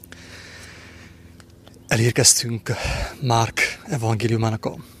Elérkeztünk Márk evangéliumának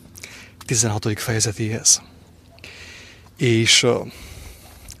a 16. fejezetéhez. És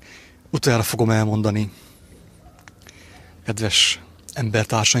utoljára fogom elmondani kedves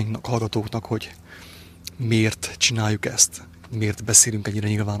embertársainknak, hallgatóknak, hogy miért csináljuk ezt, miért beszélünk ennyire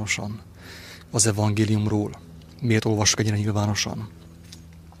nyilvánosan az evangéliumról, miért olvassuk ennyire nyilvánosan,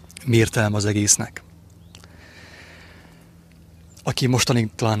 mi értelme az egésznek. Aki mostanig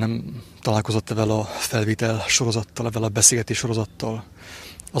talán nem találkozott ezzel a felvétel sorozattal, ezzel a beszélgetés sorozattal,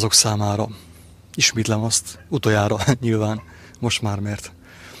 azok számára ismétlem azt utoljára nyilván, most már, mert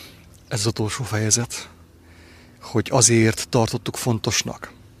ez az utolsó fejezet, hogy azért tartottuk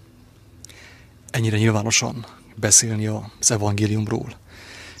fontosnak ennyire nyilvánosan beszélni az evangéliumról,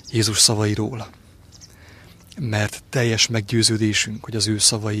 Jézus szavairól, mert teljes meggyőződésünk, hogy az ő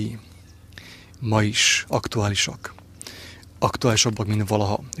szavai ma is aktuálisak. Aktuálisabbak, mint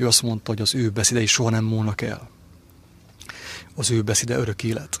valaha. Ő azt mondta, hogy az ő beszédei soha nem múlnak el. Az ő beszéde örök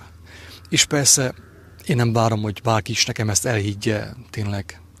élet. És persze én nem várom, hogy bárki is nekem ezt elhiggye,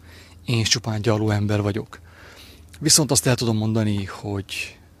 tényleg én is csupán gyarló ember vagyok. Viszont azt el tudom mondani,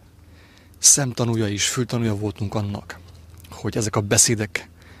 hogy szemtanúja és fültanúja voltunk annak, hogy ezek a beszédek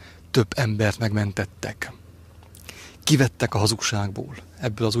több embert megmentettek. Kivettek a hazugságból,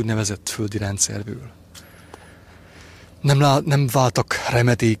 ebből az úgynevezett földi rendszerből. Nem váltak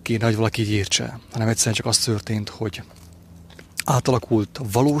remetékké, hogy valaki így értse, hanem egyszerűen csak az történt, hogy átalakult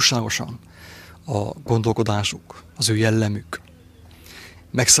valóságosan a gondolkodásuk, az ő jellemük.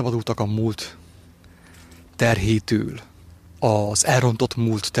 Megszabadultak a múlt terhétől, az elrontott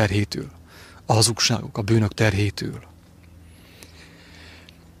múlt terhétől, a hazugságok, a bűnök terhétől.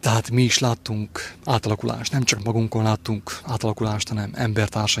 Tehát mi is láttunk átalakulást, nem csak magunkon láttunk átalakulást, hanem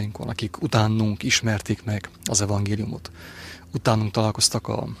embertársainkon, akik utánunk ismerték meg az evangéliumot. Utánunk találkoztak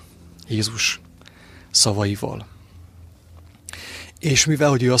a Jézus szavaival. És mivel,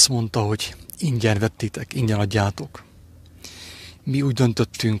 hogy ő azt mondta, hogy ingyen vettétek, ingyen adjátok, mi úgy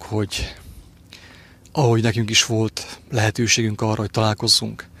döntöttünk, hogy ahogy nekünk is volt lehetőségünk arra, hogy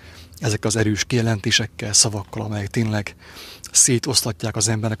találkozzunk ezek az erős kijelentésekkel, szavakkal, amelyek tényleg szétosztatják az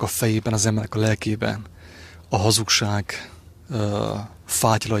embernek a fejében, az embernek a lelkében a hazugság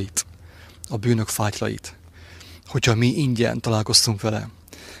fátylait, a bűnök fátylait. Hogyha mi ingyen találkoztunk vele,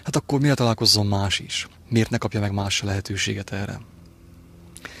 hát akkor miért találkozzon más is? Miért ne kapja meg más lehetőséget erre?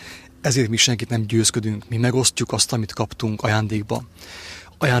 Ezért mi senkit nem győzködünk, mi megosztjuk azt, amit kaptunk ajándékba.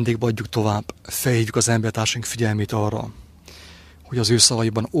 Ajándékba adjuk tovább, felhívjuk az embertársaink figyelmét arra, hogy az ő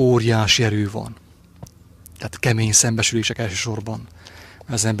szavaiban óriási erő van. Tehát kemény szembesülések elsősorban.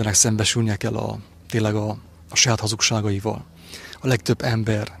 Mert az embernek szembesülnie kell tényleg a saját hazugságaival. A legtöbb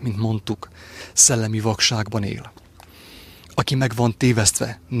ember, mint mondtuk, szellemi vakságban él. Aki meg van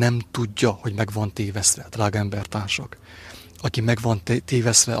tévesztve, nem tudja, hogy meg van tévesztve, drága embertársak. Aki meg van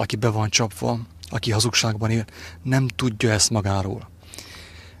tévesztve, aki be van csapva, aki hazugságban él, nem tudja ezt magáról.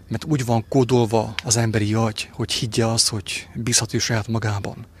 Mert úgy van kódolva az emberi agy, hogy higgye azt, hogy bízható saját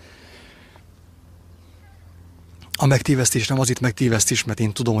magában. A megtévesztés nem azért megtévesztés, mert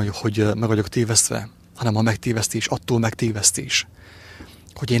én tudom, hogy meg vagyok tévesztve, hanem a megtévesztés attól megtévesztés,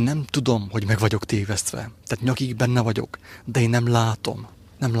 hogy én nem tudom, hogy meg vagyok tévesztve. Tehát nyakig benne vagyok, de én nem látom.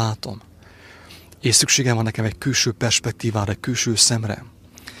 Nem látom. És szükségem van nekem egy külső perspektívára, egy külső szemre,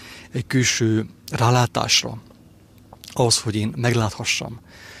 egy külső rálátásra, ahhoz, hogy én megláthassam,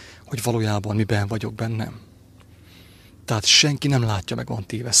 hogy valójában miben vagyok bennem. Tehát senki nem látja, meg van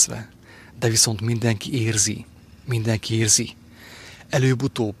tévesztve, de viszont mindenki érzi.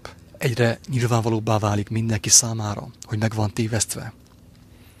 Előbb-utóbb egyre nyilvánvalóbbá válik mindenki számára, hogy meg van tévesztve.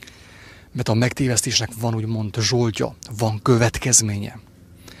 Mert a megtévesztésnek van úgymond zsoldja, van következménye.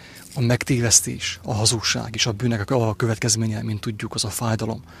 A megtévesztés, a hazugság és a bűnnek a következménye, mint tudjuk, az a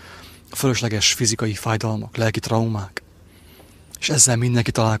fájdalom. A fölösleges fizikai fájdalmak, lelki traumák. És ezzel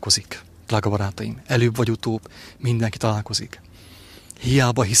mindenki találkozik, drága barátaim. Előbb vagy utóbb mindenki találkozik.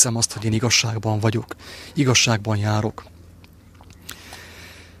 Hiába hiszem azt, hogy én igazságban vagyok, igazságban járok.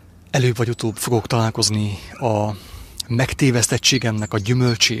 Előbb vagy utóbb fogok találkozni a megtévesztettségemnek a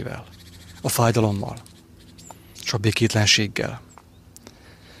gyümölcsével, a fájdalommal és a békétlenséggel.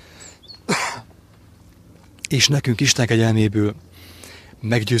 És nekünk Isten kegyelméből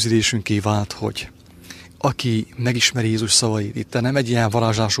meggyőződésünké vált, hogy aki megismeri Jézus szavait, itt nem egy ilyen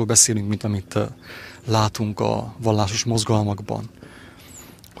varázslásról beszélünk, mint amit látunk a vallásos mozgalmakban,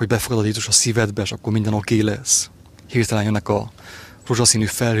 hogy befogadod Jézus a szívedbe, és akkor minden oké lesz. Hirtelen jönnek a rózsaszínű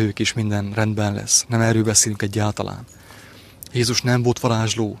felhők, és minden rendben lesz. Nem erről beszélünk egyáltalán. Jézus nem volt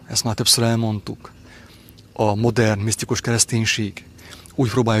varázsló, ezt már többször elmondtuk. A modern, misztikus kereszténység úgy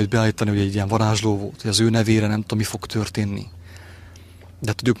próbálja őt beállítani, hogy egy ilyen varázsló volt, hogy az ő nevére nem tudom, mi fog történni.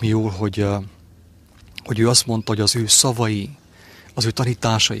 De tudjuk mi jól, hogy ő azt mondta, hogy az ő szavai, az ő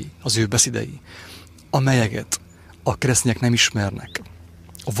tanításai, az ő beszédei, amelyeket a keresztények nem ismernek,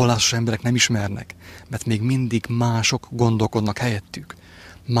 a vallásos emberek nem ismernek, mert még mindig mások gondolkodnak helyettük,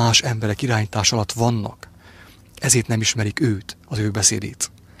 más emberek irányítás alatt vannak, ezért nem ismerik őt, az ő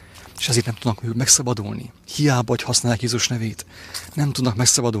beszédét. És ezért nem tudnak megszabadulni. Hiába, hogy használják Jézus nevét, nem tudnak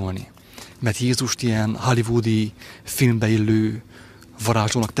megszabadulni, mert Jézust ilyen hollywoodi filmbe illő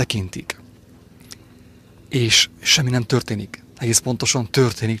varázslónak tekintik. És semmi nem történik. Egész pontosan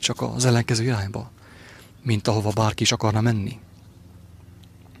történik csak az ellenkező irányba, mint ahova bárki is akarna menni.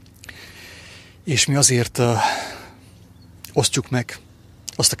 És mi azért osztjuk meg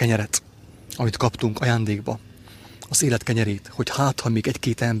azt a kenyeret, amit kaptunk ajándékba, az élet kenyerét, hogy ha még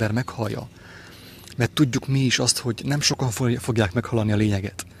egy-két ember meghallja, mert tudjuk mi is azt, hogy nem sokan fogják meghallani a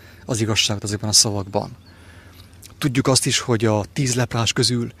lényeget, az igazságot ezekben a szavakban. Tudjuk azt is, hogy a 10 leprás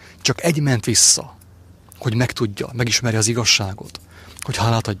közül csak egy ment vissza, hogy megtudja, megismerje az igazságot, hogy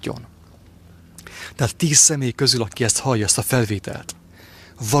hálát adjon. Tehát 10 személy közül, aki ezt hallja, ezt a felvételt,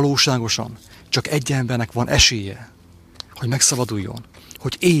 valóságosan csak egy embernek van esélye, hogy megszabaduljon,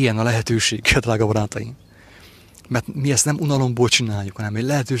 hogy éljen a lehetőség, drága barátaim. Mert mi ezt nem unalomból csináljuk, hanem egy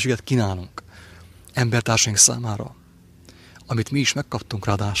lehetőséget kínálunk embertársaink számára, amit mi is megkaptunk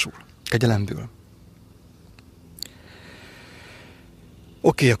ráadásul, kegyelemből.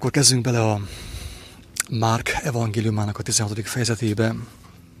 Oké, akkor kezdjünk bele a Márk evangéliumának a 16. fejezetébe.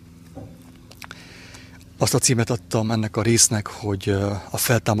 Azt a címet adtam ennek a résznek, hogy a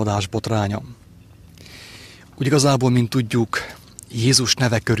feltámadás botránya. Úgy igazából, mint tudjuk, Jézus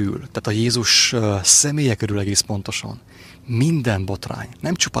neve körül, tehát a Jézus személye körül egész pontosan, minden botrány,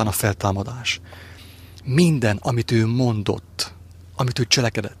 nem csupán a feltámadás, minden, amit ő mondott, amit ő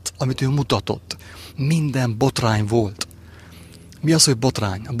cselekedett, amit ő mutatott, minden botrány volt. Mi az, hogy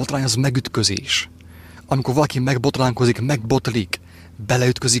botrány? A botrány az megütközés. Amikor valaki megbotránkozik, megbotlik,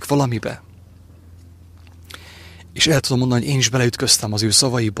 beleütközik valamibe. És el tudom mondani, hogy én is beleütköztem az ő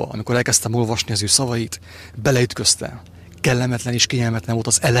szavaiba, amikor elkezdtem olvasni az ő szavait, beleütköztem. Kellemetlen és kényelmetlen volt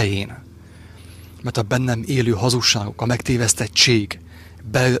az elején. Mert a bennem élő hazugságok, a megtévesztettség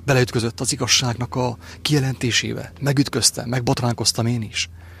beleütközött az igazságnak a kijelentésébe. Megütköztem, megbotránkoztam én is.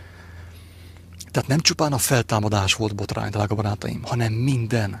 Tehát nem csupán a feltámadás volt botrány, drága barátaim, hanem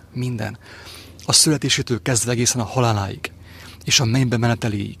minden. A születésétől kezdve egészen a haláláig, és a mennybe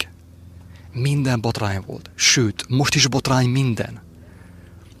meneteléig. Minden botrány volt. Sőt, most is botrány minden.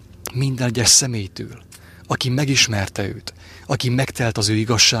 Minden egyes személytől, aki megismerte őt, aki megtelt az ő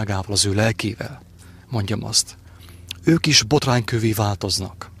igazságával, az ő lelkével, mondjam azt. Ők is botránykövé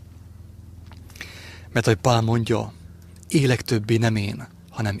változnak. Mert ahogy Pál mondja, élek többé nem én,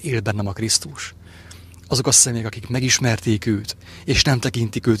 hanem él bennem a Krisztus. Azok a személyek, akik megismerték őt, és nem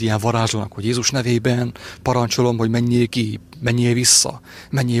tekintik őt ilyen varázslónak, hogy Jézus nevében parancsolom, hogy menjél ki, menjél vissza,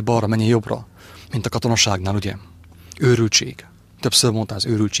 menjél balra, menjél jobbra, mint a katonaságnál, ugye? Őrültség. Többször mondta, az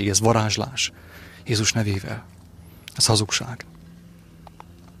őrültség, ez varázslás. Jézus nevével. Ez hazugság.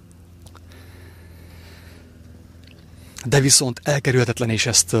 De viszont elkerülhetetlen, és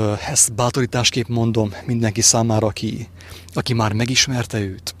ezt bátorításképp mondom mindenki számára, aki már megismerte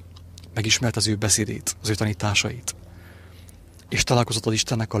őt, megismerte az ő beszédét, az ő tanításait, és találkozott az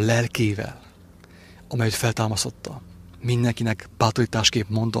Istennek a lelkével, amelyet feltámasztotta. Mindenkinek bátorításképp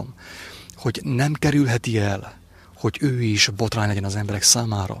mondom, hogy nem kerülheti el, hogy ő is botrány legyen az emberek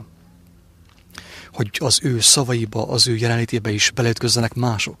számára. Hogy az ő szavaiba, az ő jelenlétébe is beleütközzenek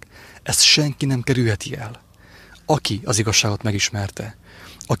mások. Ezt senki nem kerülheti el. Aki az igazságot megismerte,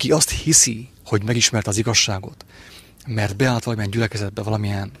 aki azt hiszi, hogy megismerte az igazságot, mert beállt valamilyen gyülekezetbe,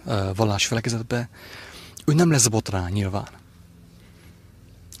 valamilyen vallási felekezetbe, ő nem lesz botrány nyilván.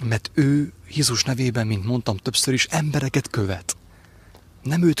 Mert ő Jézus nevében, mint mondtam többször is, embereket követ.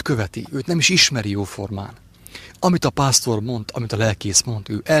 Nem őt követi, őt nem is ismeri jóformán. Amit a pásztor mond, amit a lelkész mond,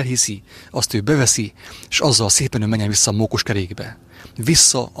 ő elhiszi, azt ő beveszi, és azzal szépen ő menjen vissza a mókuskerékbe.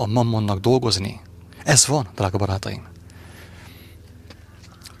 Vissza a mammonnak dolgozni. Ez van, drága barátaim.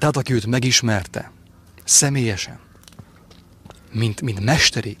 Tehát aki őt megismerte, személyesen, mint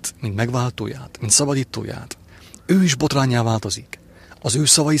mesterét, mint megváltóját, mint szabadítóját, ő is botránnyá változik. Az ő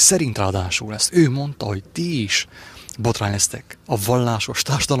szavai szerint ráadásul ezt. Ő mondta, hogy ti is botrány lesztek a vallásos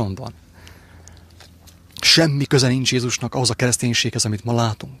társadalomban. Semmi köze nincs Jézusnak ahhoz a kereszténységhez, amit ma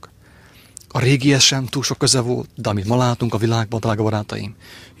látunk. A régihez sem túl sok köze volt, de amit ma látunk a világban, drága barátaim,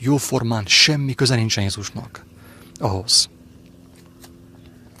 jóformán semmi köze nincsen Jézusnak ahhoz.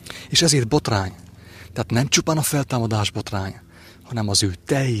 És ezért botrány. Tehát nem csupán a feltámadás botrány, hanem az ő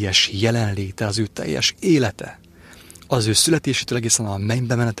teljes jelenléte, az ő teljes élete, az ő születésétől egészen a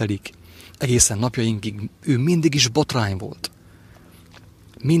mennybe menetelig, egészen napjainkig, ő mindig is botrány volt.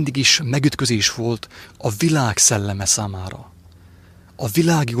 Mindig is megütközés volt a világ szelleme számára, a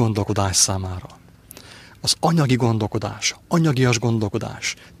világi gondolkodás számára, az anyagi gondolkodás, anyagias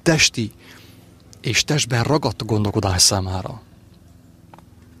gondolkodás, testi és testben ragadt gondolkodás számára.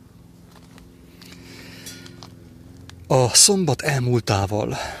 A szombat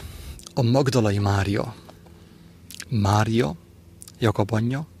elmúltával a magdalai Mária, Jakab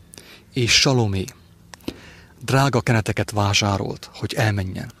anyja és Salomé drága keneteket vásárolt, hogy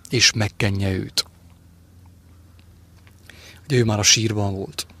elmenjen és megkenje őt. Ugye ő már a sírban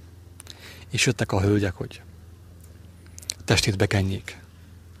volt, és jöttek a hölgyek, hogy testét bekenjék,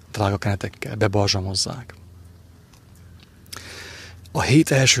 drága kenetekkel, bebarzsamozzák. A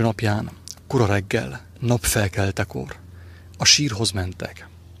hét első napján, kora reggel, napfelkeltekor a sírhoz mentek,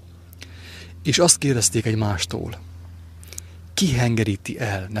 és azt kérdezték egymástól, ki hengeríti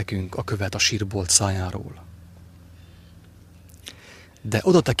el nekünk a követ a sírbolt szájáról? De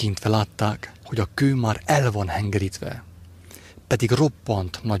oda tekintve látták, hogy a kő már el van hengerítve, pedig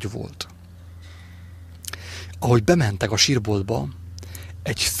roppant nagy volt. Ahogy bementek a sírboltba,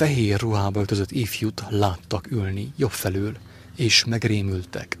 egy fehér ruhába öltözött ifjút láttak ülni jobb felől, és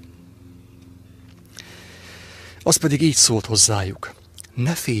megrémültek. Az pedig így szólt hozzájuk,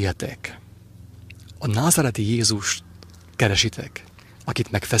 ne féljetek, a názáreti Jézust keresitek,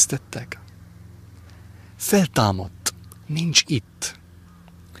 akit megfesztettek? Feltámadt, nincs itt.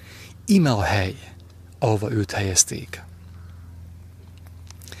 Íme a hely, ahova őt helyezték.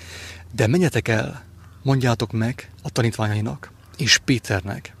 De menjetek el, mondjátok meg a tanítványainak és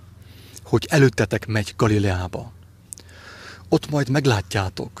Péternek, hogy előttetek megy Galileába. Ott majd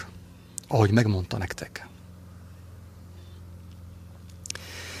meglátjátok, ahogy megmondta nektek.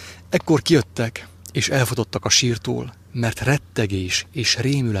 Ekkor kijöttek, és elfutottak a sírtól, mert rettegés és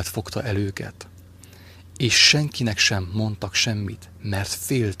rémület fogta el őket. És senkinek sem mondtak semmit, mert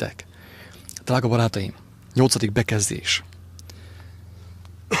féltek. Drága barátaim, 8. bekezdés.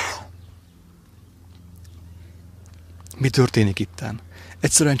 Mi történik itten?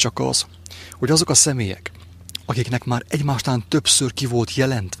 Egyszerűen csak az, hogy azok a személyek, akiknek már egymástán többször ki volt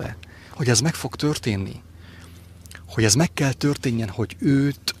jelentve, hogy ez meg fog történni, hogy ez meg kell történjen, hogy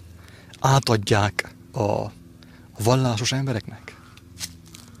őt átadják a vallásos embereknek,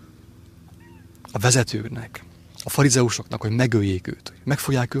 a vezetőknek, a farizeusoknak, hogy megöljék őt, hogy meg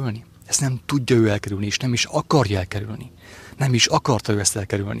fogják ölni. Ezt nem tudja ő elkerülni, és nem is akarja elkerülni. Nem is akarta ő ezt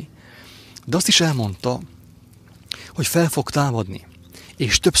elkerülni. De azt is elmondta, hogy fel fog támadni,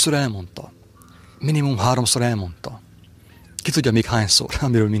 és többször elmondta. Minimum 3-szor elmondta. Ki tudja még hányszor,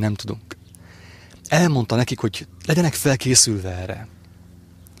 amiről mi nem tudunk. Elmondta nekik, hogy legyenek felkészülve erre.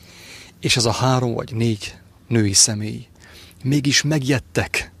 És ez a 3 vagy 4 női személy mégis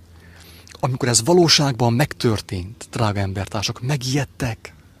megijedtek, amikor ez valóságban megtörtént, drága embertársak,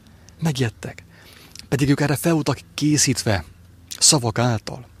 megijedtek. Pedig ők erre fel voltak készítve szavak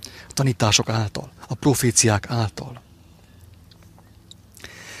által, tanítások által, a proféciák által.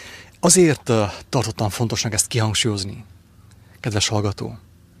 Azért tartottam fontosnak ezt kihangsúlyozni, kedves hallgató,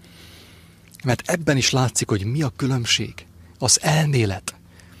 mert ebben is látszik, hogy mi a különbség az elmélet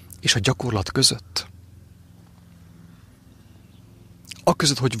és a gyakorlat között.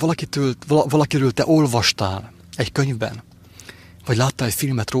 Akközött, hogy valakiről te olvastál egy könyvben, vagy láttál egy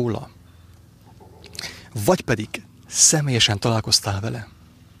filmet róla, vagy pedig személyesen találkoztál vele.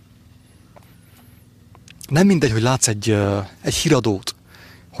 Nem mindegy, hogy látsz egy híradót,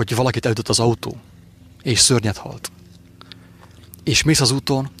 hogy valakit elütött az autó, és szörnyet halt. És mész az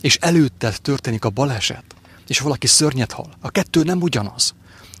úton, és előtted történik a baleset, és valaki szörnyet hal. A kettő nem ugyanaz.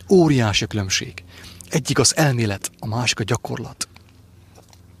 Óriási különbség. Egyik az elmélet, a másik a gyakorlat.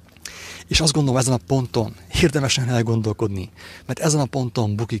 És azt gondolom, ezen a ponton érdemesen elgondolkodni, mert ezen a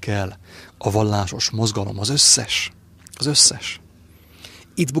ponton bukik el a vallásos mozgalom, az összes.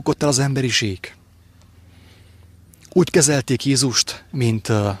 Itt bukott el az emberiség. Úgy kezelték Jézust,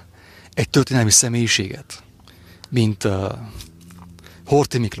 mint egy történelmi személyiséget, mint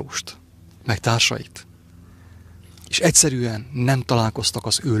Horthy Miklóst, meg társait. És egyszerűen nem találkoztak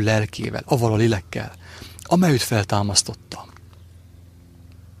az ő lelkével, avval a lélekkel, amely őt feltámasztotta.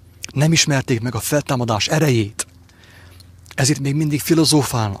 Nem ismerték meg a feltámadás erejét, ezért még mindig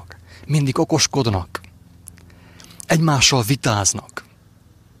filozófálnak, mindig okoskodnak, egymással vitáznak.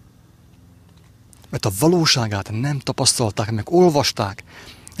 Mert a valóságát nem tapasztalták meg, olvasták.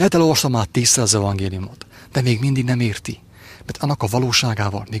 Lehet elolvastam már 10-szer az evangéliumot, de még mindig nem érti. Mert annak a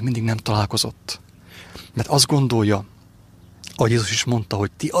valóságával még mindig nem találkozott. Mert azt gondolja, ahogy Jézus is mondta,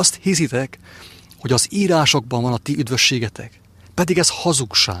 hogy ti azt hiszitek, hogy az írásokban van a ti üdvösségetek. Pedig ez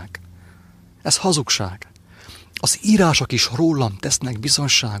hazugság. Ez hazugság. Az írások is rólam tesznek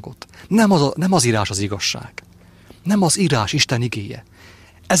bizonyságot. Nem az írás az igazság. Nem az írás Isten igéje.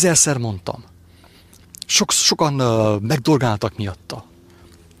 Ezerszer mondtam. Sokan megdolgáltak miatta.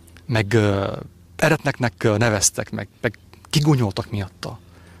 Meg eretneknek neveztek, meg kigunyoltak miatta.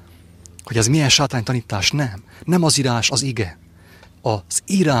 Hogy ez milyen sátány tanítás. Nem az írás az ige. Az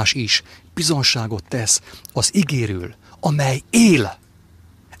írás is bizonyságot tesz az igéről, amely él.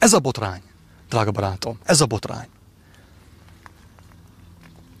 Ez a botrány, drága barátom, ez a botrány.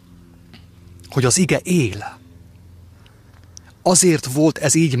 Hogy az ige él. Azért volt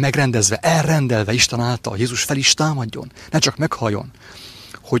ez így megrendezve, elrendelve Isten által, Jézus fel is támadjon, ne csak meghalljon,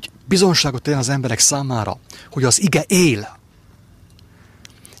 hogy bizonyságot tegyen az emberek számára, hogy az ige él.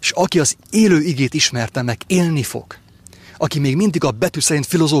 És aki az élő igét ismerte meg, élni fog. Aki még mindig a betű szerint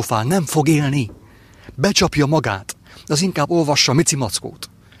filozófál, nem fog élni. Becsapja magát, az inkább olvassa a micimackót.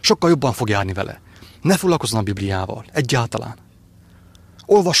 Sokkal jobban fog járni vele. Ne foglalkozzon a Bibliával, egyáltalán.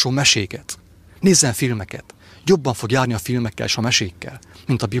 Olvasson meséket, nézzen filmeket. Jobban fog járni a filmekkel és a mesékkel,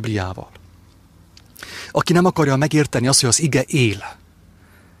 mint a Bibliával. Aki nem akarja megérteni azt, hogy az ige él.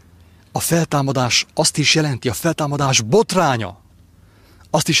 A feltámadás azt is jelenti, a feltámadás botránya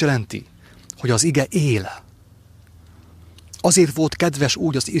azt is jelenti, hogy az ige él. Azért volt kedves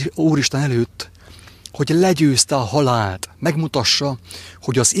úgy az Úristen előtt, hogy legyőzte a halált, megmutassa,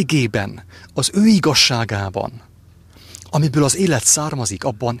 hogy az igében, az ő igazságában, amiből az élet származik,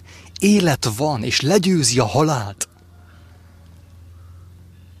 abban élet van, és legyőzi a halált.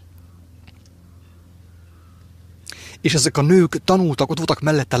 És ezek a nők tanultak, ott voltak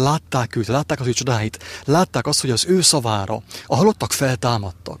mellette, látták őt, látták az ő csodáit, látták azt, hogy az ő szavára a halottak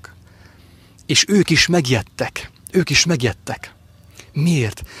feltámadtak. És ők is megjettek.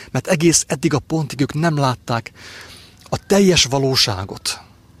 Miért? Mert egész eddig a pontig ők nem látták a teljes valóságot.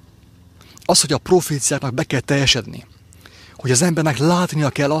 Az, hogy a proféciáknak be kell teljesedni. Hogy az embernek látnia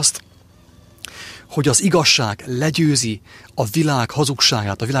kell azt, hogy az igazság legyőzi a világ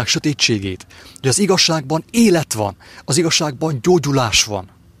hazugságát, a világ sötétségét. Hogy az igazságban élet van, az igazságban gyógyulás van.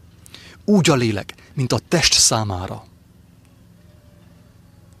 Úgy a lélek, mint a test számára.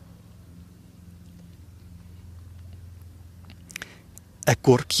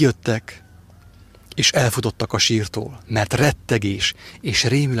 Ekkor kijöttek, és elfutottak a sírtól, mert rettegés és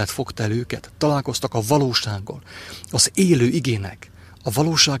rémület fogta el őket. Találkoztak a valósággal, az élő igének, a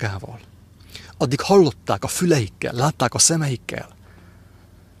valóságával. Addig hallották a füleikkel, látták a szemeikkel.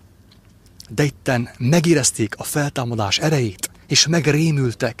 De itten megérezték a feltámadás erejét, és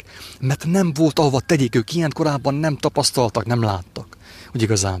megrémültek, mert nem volt ahova tegyék, ők ilyen korábban nem tapasztaltak, nem láttak, úgy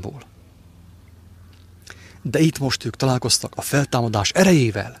igazából. De itt most ők találkoztak a feltámadás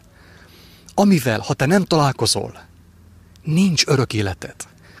erejével, amivel, ha te nem találkozol, nincs örök életed.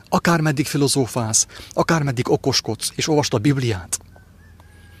 Akármeddig filozófálsz, akármeddig okoskodsz, és olvasd a Bibliát,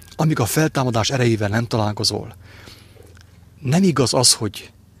 amíg a feltámadás erejével nem találkozol. Nem igaz az,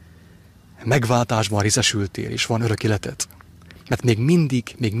 hogy megváltásban részesültél, és van örök életed. Mert még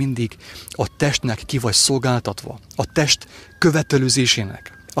mindig a testnek ki vagy szolgáltatva, a test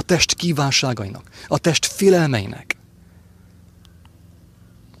követelőzésének, a test kívánságainak, a test félelmeinek.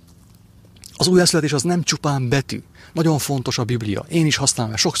 Az újjászületés az nem csupán betű. Nagyon fontos a Biblia. Én is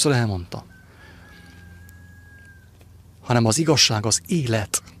használom, mert sokszor elmondtam. Hanem az igazság, az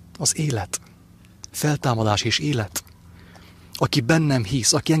élet. Az élet. Feltámadás és élet. Aki bennem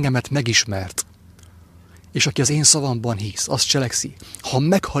hisz, aki engemet megismert, és aki az én szavamban hisz, az cselekszi. Ha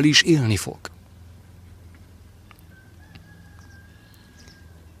meghal is, élni fog.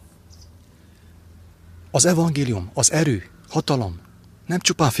 Az evangélium, az erő, hatalom, nem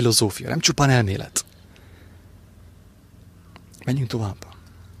csupán filozófia, nem csupán elmélet. Menjünk tovább.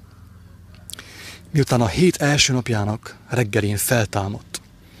 Miután a hét első napjának reggelén feltámadt,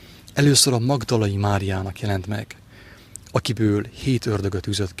 először a Magdalai Máriának jelent meg, akiből 7 ördögöt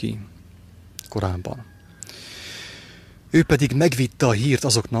űzött ki korábban. Ő pedig megvitte a hírt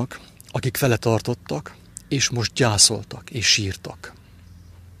azoknak, akik vele tartottak, és most gyászoltak és sírtak.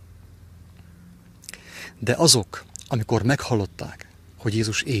 De azok, amikor meghallották, hogy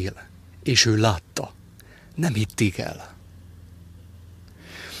Jézus él, és ő látta, nem hitték el.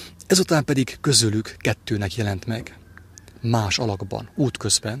 Ezután pedig közülük 2 jelent meg, más alakban,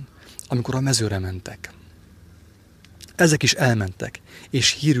 útközben, amikor a mezőre mentek. Ezek is elmentek,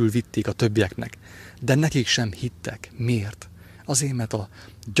 és hírül vitték a többieknek, de nekik sem hittek. Miért? Azért, mert a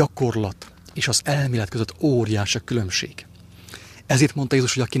gyakorlat és az elmélet között óriási a különbség. Ezért mondta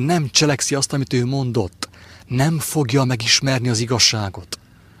Jézus, hogy aki nem cselekszi azt, amit ő mondott, nem fogja megismerni az igazságot.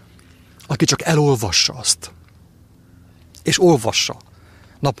 Aki csak elolvassa azt, és olvassa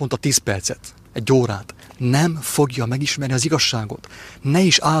naponta 10 percet, 1 órát, nem fogja megismerni az igazságot. Ne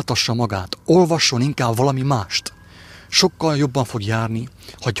is áltassa magát, olvasson inkább valami mást. Sokkal jobban fog járni,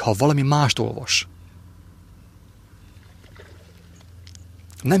 ha valami mást olvas.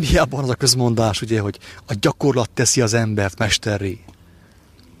 Nem hiába van az a közmondás, ugye, hogy a gyakorlat teszi az embert mesterré.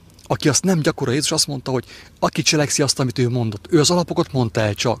 Aki azt nem gyakorol, Jézus azt mondta, hogy aki cselekszi azt, amit ő mondott, ő az alapokat mondta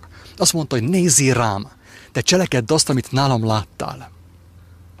el csak. Azt mondta, hogy nézzél rám, te cselekedd azt, amit nálam láttál.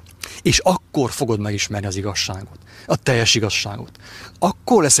 És akkor fogod megismerni az igazságot, a teljes igazságot.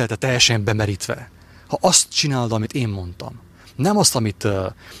 Akkor leszel te teljesen bemerítve, ha azt csinálod, amit én mondtam. Nem azt, amit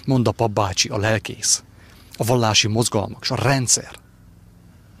mond a papbácsi, a lelkész, a vallási mozgalmak, és a rendszer.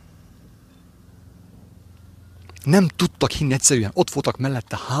 Nem tudtak hinni egyszerűen, ott voltak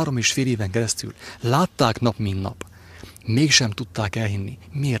mellette 3,5 éven keresztül. Látták nap, mint nap. Mégsem tudták elhinni.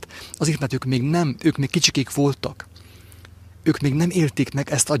 Miért? Azért, mert ők még kicsikék voltak. Ők még nem élték meg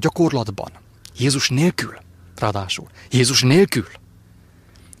ezt a gyakorlatban. Jézus nélkül. Ráadásul. Jézus nélkül.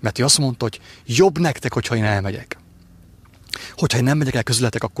 Mert ő azt mondta, hogy jobb nektek, hogyha én elmegyek. Hogyha én nem megyek el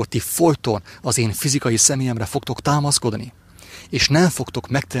közületek, akkor ti folyton az én fizikai személyemre fogtok támaszkodni. És nem fogtok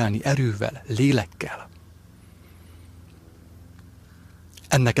megtelni erővel, lélekkel.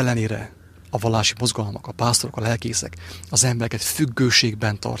 Ennek ellenére a vallási mozgalmak, a pásztorok, a lelkészek az embereket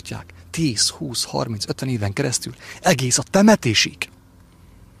függőségben tartják. 10, 20, 30, 50 éven keresztül, egész a temetésig.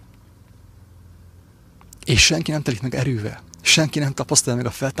 És senki nem telik meg erővel. Senki nem tapasztalja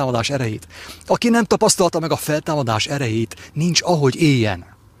meg a feltámadás erejét. Aki nem tapasztalta meg a feltámadás erejét, nincs ahogy éljen.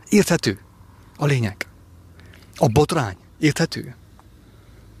 Érthető a lényeg. A botrány. Érthető.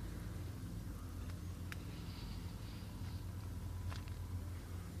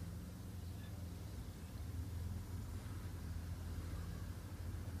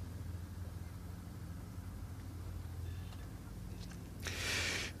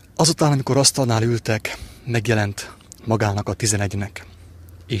 Azután, amikor asztalnál ültek, megjelent magának a 11-nek,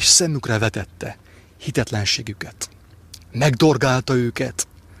 és szemükre vetette hitetlenségüket. Megdorgálta őket.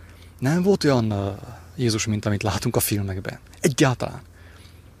 Nem volt olyan Jézus, mint amit látunk a filmekben. Egyáltalán.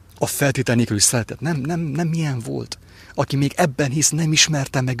 A feltétel nélküli szeretet nem milyen volt. Aki még ebben hisz, nem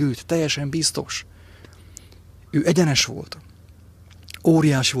ismerte meg őt, teljesen biztos. Ő egyenes volt.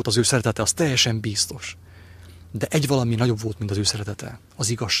 Óriási volt az ő szeretete, az teljesen biztos. De egy valami nagyobb volt, mint az ő szeretete, az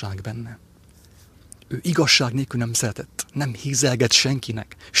igazság benne. Ő igazság nélkül nem szeretett, nem hízelget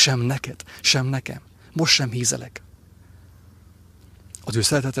senkinek, sem neked, sem nekem. Most sem hízelek. Az ő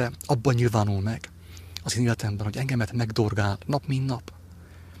szeretete abban nyilvánul meg, az én életemben, hogy engemet megdorgál nap, mint nap.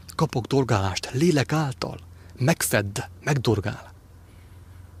 Kapok dorgálást lélek által, megfedd, megdorgál.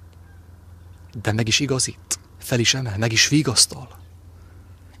 De meg is igazít, fel is emel, meg is vigasztal.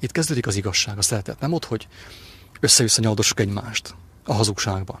 Itt kezdődik az igazság, a szeretet. Nem ott, hogy össze-vissza nyaldossuk egymást a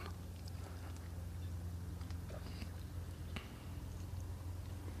hazugságban.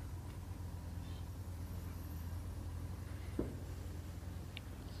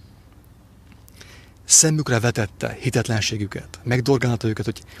 Szemükre vetette hitetlenségüket, megdorgálta őket,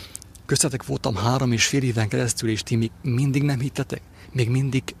 hogy köztetek voltam 3,5 éven keresztül, és ti még mindig nem hittetek? Még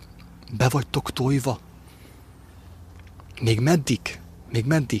mindig be vagytok tojva? Még meddig? Még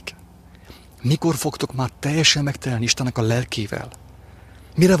meddig? Mikor fogtok már teljesen megtelni Istennek a lelkével?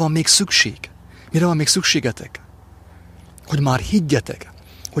 Mire van még szükség? Mire van még szükségetek? Hogy már higgyetek,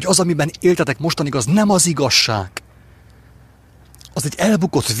 hogy az, amiben éltetek mostanig, az nem az igazság. Az egy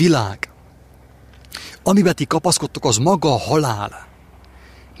elbukott világ. Amiben ti kapaszkodtok, az maga a halál.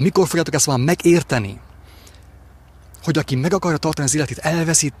 Mikor fogjátok ezt már megérteni? Hogy aki meg akarja tartani az életét,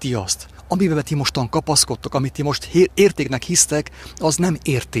 elveszíti azt. Amiben ti mostan kapaszkodtok, amit ti most értéknek hisztek, az nem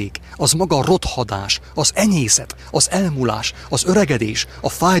érték. Az maga a rothadás, az enyészet, az elmúlás, az öregedés, a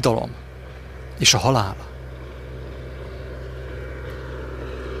fájdalom és a halál.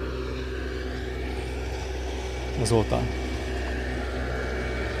 Zoltán.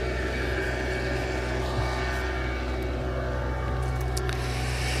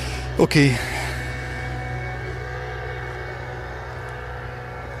 Oké.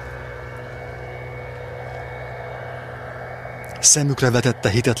 Szemükre vetette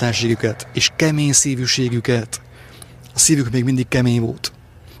hitetlenségüket és kemény szívűségüket. A szívük még mindig kemény volt.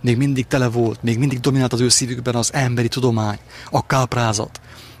 Még mindig tele volt. Még mindig dominált az ő szívükben az emberi tudomány, a káprázat,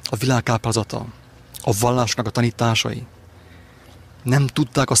 a világ káprázata, a vallásnak a tanításai. Nem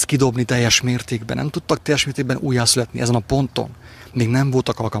tudták azt kidobni teljes mértékben. Nem tudtak teljes mértékben újjászületni ezen a ponton. Még nem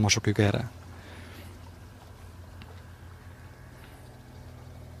voltak alkalmasok ők erre.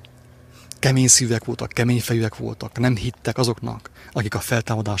 kemény szívűek voltak, kemény fejűek voltak, nem hittek azoknak, akik a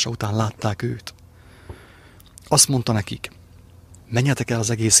feltámadása után látták őt. Azt mondta nekik, menjetek el az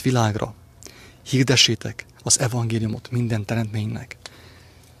egész világra, hirdessétek az evangéliumot minden teremtménynek.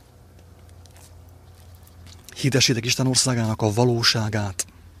 Hirdessétek Isten országának a valóságát,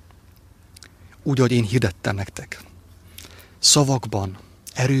 úgy, ahogy én hirdettem nektek. Szavakban,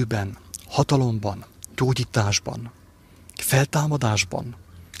 erőben, hatalomban, gyógyításban, feltámadásban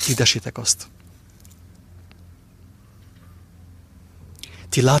hirdessétek azt.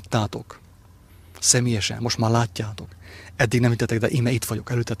 Ti láttátok személyesen, most már látjátok. Eddig nem hittetek, de íme itt vagyok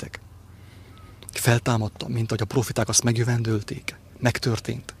előtetek. Feltámadtam, mint ahogy a profiták azt megjövendölték.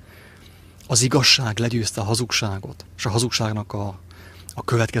 Megtörtént. Az igazság legyőzte a hazugságot, és a hazugságnak a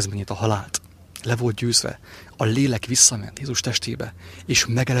következményét, a halált. Le volt győzve. A lélek visszament Jézus testébe, és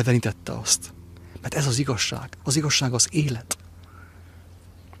megelevenítette azt. Mert ez az igazság. Az igazság az élet.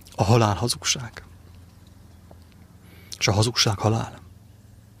 A halál hazugság. És a hazugság halál.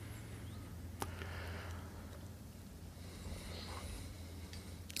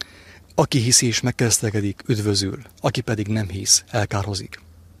 Aki hiszi és megkeresztelkedik, üdvözül, aki pedig nem hisz, elkárhozik.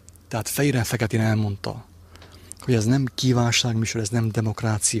 Tehát fehéren-feketén elmondta, hogy ez nem kívánságműsor, ez nem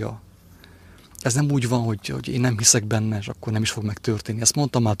demokrácia. Ez nem úgy van, hogy én nem hiszek benne, és akkor nem is fog megtörténni. Ezt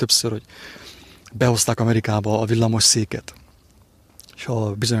mondtam már többször, hogy behozták Amerikába a villamosszéket, és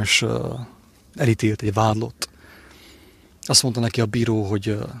a bizonyos elítélt, egy vádlott. Azt mondta neki a bíró,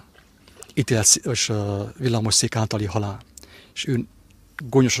 hogy ítélt és villamosszék általi halál. És ő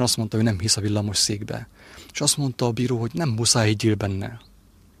gonyosan azt mondta, hogy nem hisz a villamosszékbe. És azt mondta a bíró, hogy nem muszáj higgyél benne.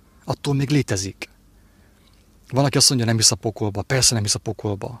 Attól még létezik. Van, aki azt mondja, nem hisz a pokolba. Persze nem hisz a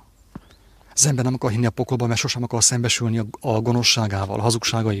pokolba. Az ember nem akar hinni a pokolba, mert sosem akar szembesülni a gonoszságával, a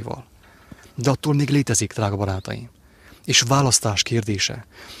hazugságaival. De attól még létezik, drága barátaim. És választás kérdése.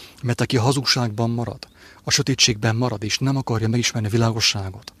 Mert aki a hazugságban marad, a sötétségben marad, és nem akarja megismerni a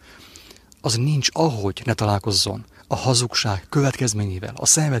világosságot, az nincs ahogy ne találkozzon a hazugság következményével, a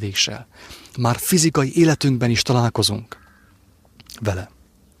szenvedéssel. Már fizikai életünkben is találkozunk vele.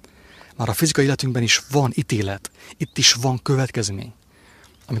 Már a fizikai életünkben is van ítélet, itt is van következmény.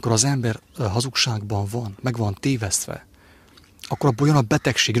 Amikor az ember hazugságban van, meg van tévesztve, akkor abból jön a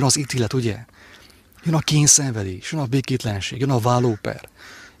betegség, jön az ítélet, ugye? Jön a kényszenvedés, jön a békétlenség, jön a vállóper,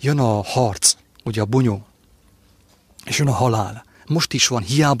 jön a harc, ugye a bunyó, és jön a halál. Most is van,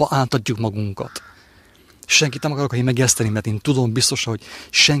 hiába átadjuk magunkat. Senkit nem akarok én megijeszteni, mert én tudom biztosan, hogy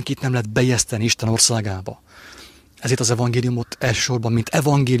senkit nem lehet beijeszteni Isten országába. Ezért az evangéliumot elsősorban, mint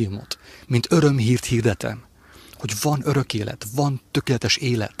evangéliumot, mint örömhírt hirdetem, hogy van örök élet, van tökéletes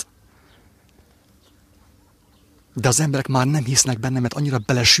élet. De az emberek már nem hisznek benne, mert annyira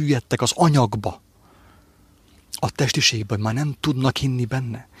belesüllyedtek az anyagba, a testiségbe, hogy már nem tudnak hinni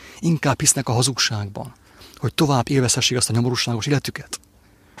benne. Inkább hisznek a hazugságban, hogy tovább élvezhessék azt a nyomorúságos életüket.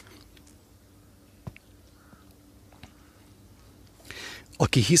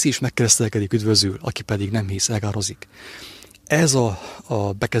 Aki hisz és megkeresztelkedik, üdvözül, aki pedig nem hisz, elkározik. Ez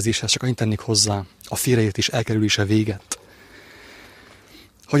a bekezdéshez csak annyit tennék hozzá, a félreértés elkerülése véget.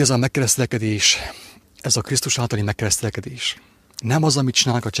 Hogy ez a megkeresztelkedés, ez a Krisztus általi megkeresztelkedés. Nem az, amit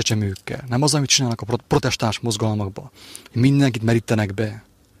csinálnak a csecsemőkkel, nem az, amit csinálnak a protestáns mozgalmakba, hogy mindenkit merítenek be.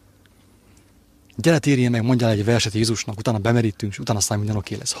 Gyere, térjél meg, mondjál egy verset Jézusnak, utána bemerítünk, és utána aztán minden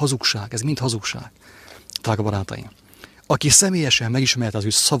oké lesz. Hazugság, ez mind hazugság, drága barátaim. Aki személyesen megismerte az ő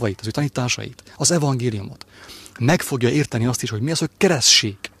szavait, az ő tanításait, az evangéliumot, meg fogja érteni azt is, hogy mi az, hogy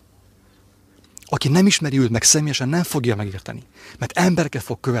keresztség. Aki nem ismeri őt meg személyesen, nem fogja megérteni, mert embereket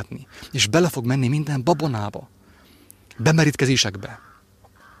fog követni, és bele fog menni minden babonába, bemerítkezésekbe.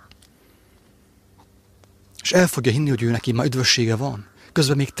 És el fogja hinni, hogy ő neki már üdvössége van,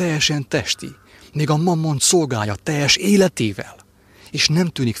 közben még teljesen testi, még a mammon szolgálja teljes életével, és nem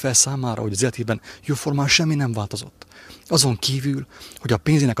tűnik fel számára, hogy az életében jóformán semmi nem változott. Azon kívül, hogy a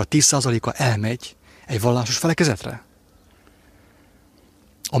pénzének a 10%-a elmegy egy vallásos felekezetre.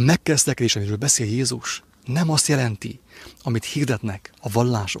 A megkeresztelkedés, amiről beszél Jézus, nem azt jelenti, amit hirdetnek a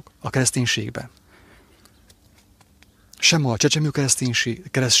vallások a kereszténységben. Sem a csecsemő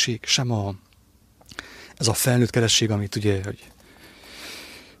keresztség, sem ez a felnőtt keresztség, amit ugye, hogy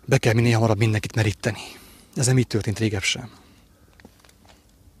be kell minél hamarabb mindenkit meríteni. Ez nem így történt régebb sem.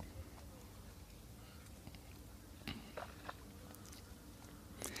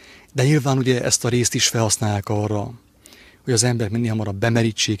 De nyilván ugye ezt a részt is felhasználják arra, hogy az ember minél hamarabb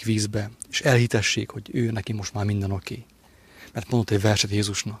bemerítsék vízbe, és elhitessék, hogy ő neki most már minden oké. Mert mondott egy verset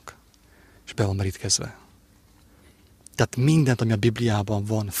Jézusnak, és be van merítkezve. Tehát mindent, ami a Bibliában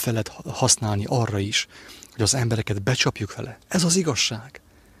van, fel lehet használni arra is, hogy az embereket becsapjuk vele. Ez az igazság.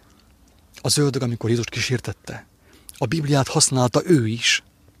 Az ördög, amikor Jézus kísértette, a Bibliát használta ő is.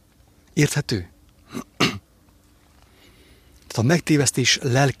 Érthető? Tehát a megtévesztés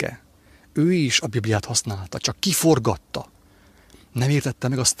lelke, ő is a Bibliát használta, csak kiforgatta. Nem értette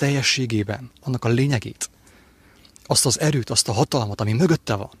meg azt teljességében, annak a lényegét. Azt az erőt, azt a hatalmat, ami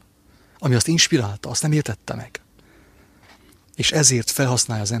mögötte van, ami azt inspirálta, azt nem értette meg. És ezért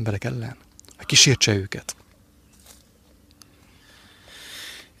felhasználja az emberek ellen, hogy kísértse őket.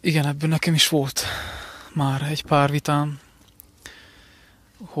 Igen, ebből nekem is volt már egy pár vitám,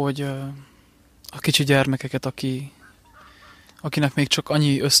 hogy a kicsi gyermekeket, akinek még csak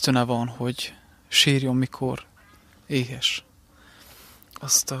annyi ösztöne van, hogy sírjon, mikor éhes,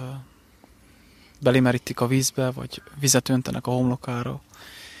 azt belemerítik a vízbe, vagy vizet öntenek a homlokára,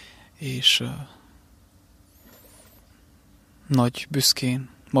 és nagy büszkén,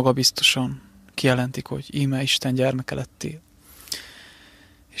 magabiztosan kijelentik, hogy íme Isten gyermeke lettél.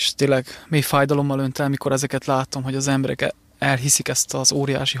 És tényleg mély fájdalommal önt el, mikor ezeket látom, hogy az emberek elhiszik ezt az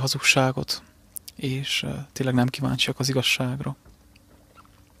óriási hazugságot, és tényleg nem kíváncsiak az igazságra.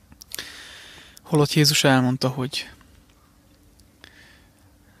 Holott Jézus elmondta, hogy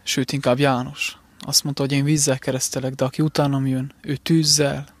sőt, inkább János azt mondta, hogy én vízzel keresztelek, de aki utánam jön, ő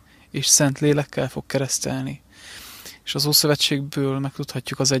tűzzel és szent lélekkel fog keresztelni. És az Ószövetségből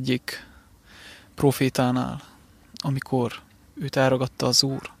megtudhatjuk az egyik profétánál, amikor őt elragadta az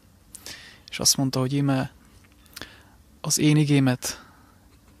Úr, és azt mondta, hogy íme az én igémet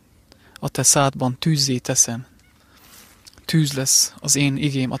a te szádban tűzzé teszem. Tűz lesz az én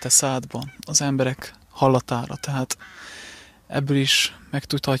igém a te szádban, az emberek hallatára. Tehát ebből is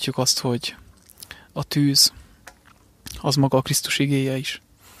megtudhatjuk azt, hogy a tűz az maga a Krisztus igéje is.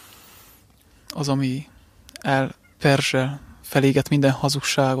 Az, ami elperzsel, feléget minden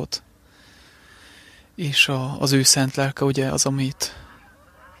hazugságot, és az ő szent lelke, ugye az, amit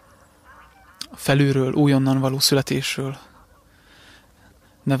felülről, újonnan való születésről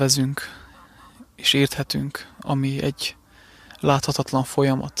nevezünk, és érthetünk, ami egy láthatatlan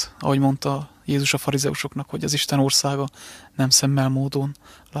folyamat. Ahogy mondta Jézus a farizeusoknak, hogy az Isten országa nem szemmel módon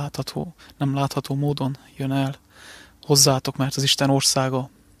látható, nem látható módon jön el hozzátok, mert az Isten országa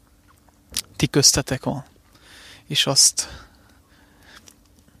ti köztetek van. És azt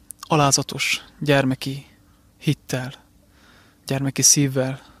alázatos, gyermeki hittel, gyermeki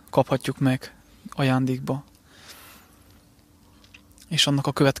szívvel kaphatjuk meg ajándékba. És annak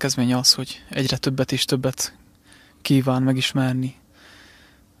a következménye az, hogy egyre többet és többet kíván megismerni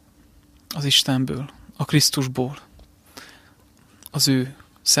az Istenből, a Krisztusból, az ő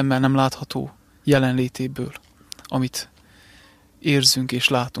szemmel nem látható jelenlétéből, amit érzünk és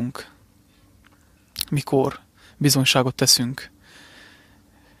látunk, mikor bizonyságot teszünk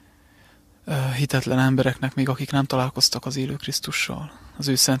hitetlen embereknek, még akik nem találkoztak az élő Krisztussal, az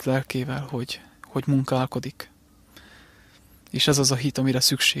ő szent lelkével, hogy munkálkodik. És ez az a hit, amire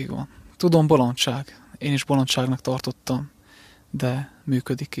szükség van. Tudom, bolondság. Én is bolondságnak tartottam, de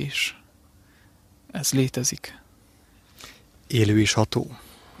működik és ez létezik. Élő és ható.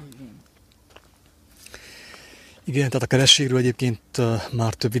 Igen, tehát a kerességről egyébként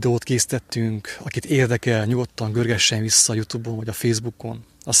már több videót készítettünk. Akit érdekel, nyugodtan görgessen vissza a YouTube-on vagy a Facebookon.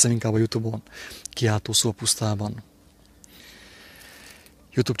 Azt hiszem inkább a YouTube-on, kiáltó szó a pusztában.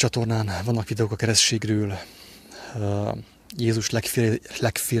 YouTube csatornán vannak videók a kerességről. Jézus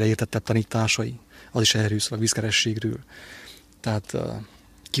legfélreértettebb tanításai, az is erről szól a vízkerességről. Tehát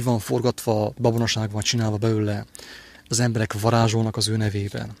ki van forgatva, babonaság van csinálva belőle, az emberek varázsolnak az ő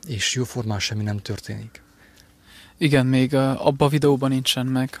nevében, és jóformán semmi nem történik. Igen, még abban a videóban nincsen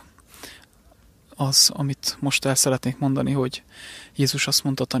meg az, amit most el szeretnék mondani, hogy Jézus azt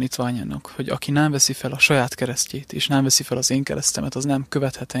mondta a tanítványának, hogy aki nem veszi fel a saját keresztjét, és nem veszi fel az én keresztemet, az nem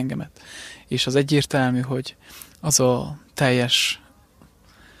követhet engemet. És az egyértelmű, hogy az a teljes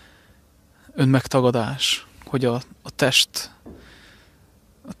önmegtagadás, hogy a test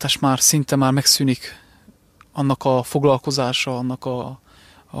már szinte már megszűnik, annak a foglalkozása, annak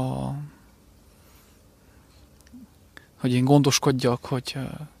hogy én gondoskodjak, hogy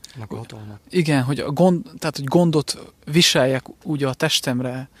igen, hogy tehát hogy gondot viseljek úgy a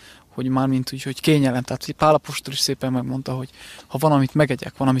testemre, hogy mármint úgy, hogy kényelem. Tehát Pál apostol is szépen megmondta, hogy ha valamit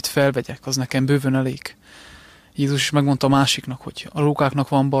megegyek, valamit felvegyek, az nekem bőven elég. Jézus is megmondta a másiknak, hogy a rókáknak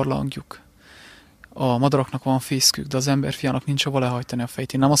van barlangjuk, a madaraknak van fészkük, de az emberfiának nincs hova lehajtani a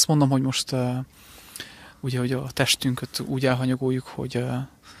fejét. Én nem azt mondom, hogy most ugye, hogy a testünket úgy elhanyagoljuk, hogy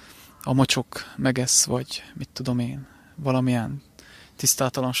a mocsok megesz, vagy mit tudom én, valamilyen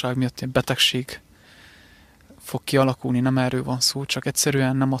tisztátalanság miatt ilyen betegség fog kialakulni, nem erről van szó, csak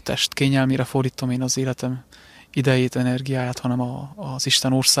egyszerűen nem a test kényelmére fordítom én az életem idejét, energiáját, hanem az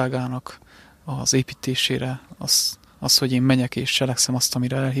Isten országának az építésére, az, hogy én menjek és cselekszem azt,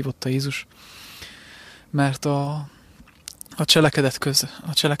 amire elhívott a Jézus. Mert a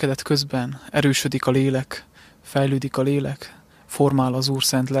cselekedet közben erősödik a lélek, fejlődik a lélek, formál az Úr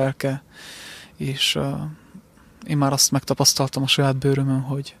szent lelke, és én már azt megtapasztaltam a saját bőrömön,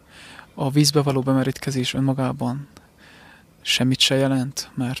 hogy a vízbe való bemerítkezés önmagában semmit se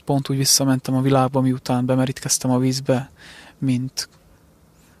jelent, mert pont úgy visszamentem a világba, miután bemerítkeztem a vízbe, mint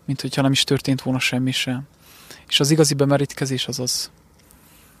hogyha nem is történt volna semmi sem. És az igazi bemerítkezés az,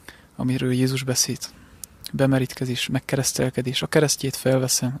 amiről Jézus beszél. Bemerítkezés, megkeresztelkedés. A keresztjét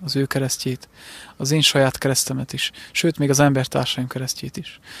felveszem, az ő keresztjét, az én saját keresztemet is, sőt, még az embertársaim keresztjét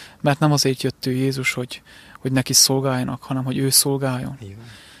is. Mert nem azért jött ő Jézus, hogy neki szolgáljanak, hanem hogy ő szolgáljon. Igen.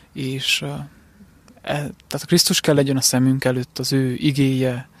 És tehát a Krisztus kell legyen a szemünk előtt, az ő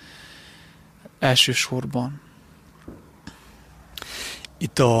igéje elsősorban.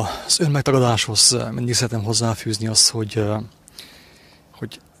 Itt az önmegtagadáshoz mindig szeretem hozzáfűzni azt, hogy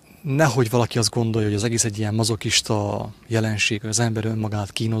nehogy valaki azt gondolja, hogy az egész egy ilyen mazokista jelenség, hogy az ember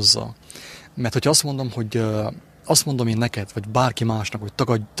önmagát kínozza. Mert hogyha azt mondom én neked, vagy bárki másnak,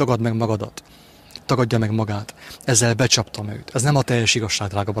 hogy tagadd meg magadat, tagadja meg magát, ezzel becsaptam őt. Ez nem a teljes igazság,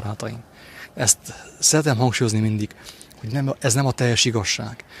 drága barátaim. Ezt szeretem hangsúlyozni mindig, hogy ez nem a teljes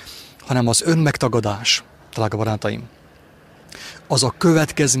igazság, hanem az önmegtagadás, drága barátaim. Az a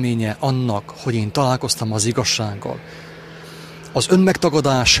következménye annak, hogy én találkoztam az igazsággal. Az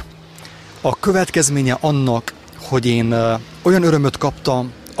önmegtagadás a következménye annak, hogy én olyan örömöt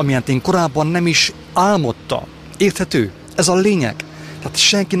kaptam, amilyent én korábban nem is álmodtam. Érthető? Ez a lényeg. Tehát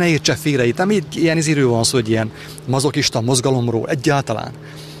senki ne értse félre itt. Nem ilyen izéről van szó, hogy ilyen mazokista mozgalomról egyáltalán,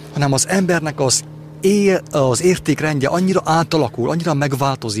 hanem az embernek az értékrendje annyira átalakul, annyira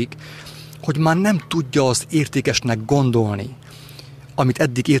megváltozik, hogy már nem tudja azt értékesnek gondolni, amit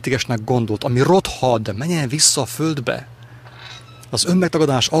eddig értékesnek gondolt, ami rothad, menjen vissza a földbe. Az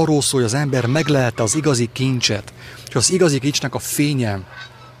önmegtagadás arról szól, hogy az ember meglelte az igazi kincset, és az igazi kincsnek a fénye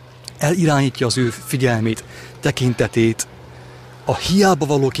elirányítja az ő figyelmét, tekintetét a hiába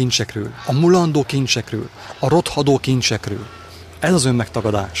való kincsekről, a mulandó kincsekről, a rothadó kincsekről. Ez az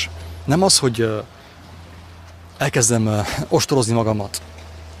önmegtagadás. Nem az, hogy elkezdem ostorozni magamat,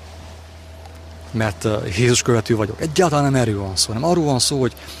 mert Jézus követő vagyok. Egyáltalán nem erről van szó, hanem arról van szó,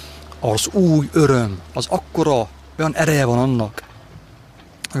 hogy az új öröm, az akkora, olyan ereje van annak,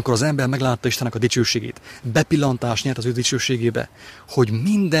 amikor az ember meglátta Istennek a dicsőségét, bepillantást nyert az ő dicsőségébe, hogy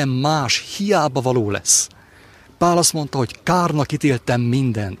minden más hiába való lesz. Pál azt mondta, hogy kárnak ítéltem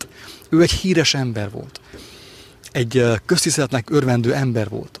mindent. Ő egy híres ember volt. Egy köztiszteletnek örvendő ember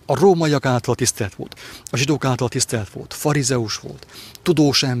volt. A rómaiak által tisztelt volt. A zsidók által tisztelt volt. Farizeus volt.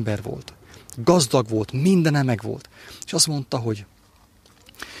 Tudós ember volt. Gazdag volt. Mindene meg volt. És azt mondta, hogy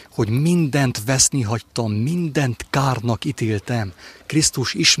mindent veszni hagytam, mindent kárnak ítéltem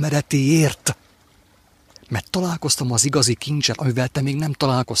Krisztus ismeretéért. Mert találkoztam az igazi kincset, amivel te még nem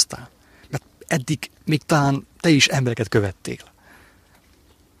találkoztál. Mert eddig még talán te is embereket követtél.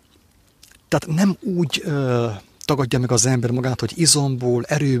 Tehát nem úgy tagadja meg az ember magát, hogy izomból,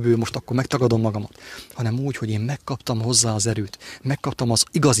 erőből most akkor megtagadom magamat, hanem úgy, hogy én megkaptam hozzá az erőt, megkaptam az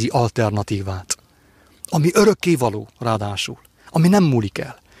igazi alternatívát, ami örökkévaló ráadásul, ami nem múlik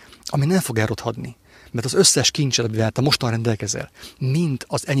el, ami nem fog elrothadni, mert az összes kincset, amivel te mostan rendelkezel, mind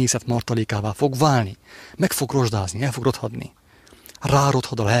az enyészet martalékává fog válni, meg fog rozsdázni, el fog rothadni,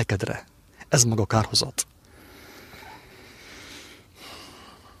 rárothad a lelkedre. Ez maga kárhozat.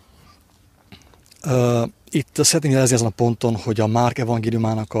 Itt szeretném jelezni ezen a ponton, hogy a Márk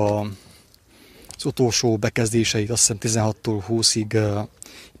evangéliumának az utolsó bekezdéseit, azt hiszem 16-tól 20-ig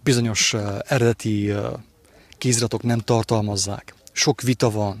bizonyos eredeti kéziratok nem tartalmazzák. Sok vita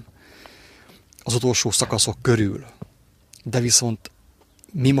van az utolsó szakaszok körül. De viszont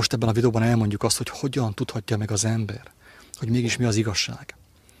mi most ebben a videóban elmondjuk azt, hogy hogyan tudhatja meg az ember, hogy mégis mi az igazság.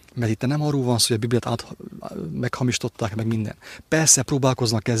 Mert itt nem arról van szó, hogy a Bibliát meghamisították meg minden. Persze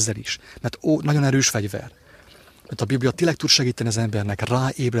próbálkoznak ezzel is, mert nagyon erős fegyver. Mert a Biblia tényleg tud segíteni az embernek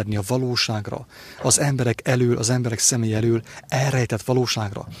ráébredni a valóságra, az emberek elől, az emberek személy elől elrejtett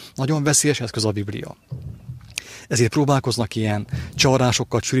valóságra. Nagyon veszélyes eszköz a Biblia. Ezért próbálkoznak ilyen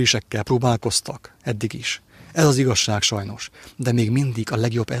csarásokkal, csürésekkel, próbálkoztak eddig is. Ez az igazság sajnos, de még mindig a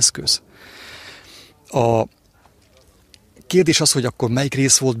legjobb eszköz. A kérdés az, hogy akkor melyik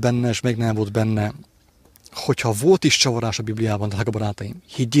rész volt benne, és melyik nem volt benne. Hogyha volt is csavarás a Bibliában, drága barátaim,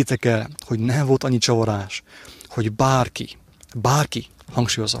 higgyétek el, hogy nem volt annyi csavarás, hogy bárki,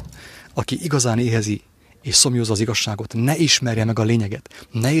 hangsúlyozom, aki igazán éhezi és szomjózza az igazságot, ne ismerje meg a lényeget,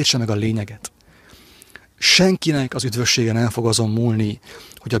 ne értse meg a lényeget. Senkinek az üdvössége nem fog azon múlni,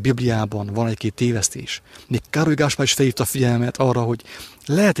 hogy a Bibliában van egy-két tévesztés. Még Károly Gáspár is felhívta a figyelmet arra, hogy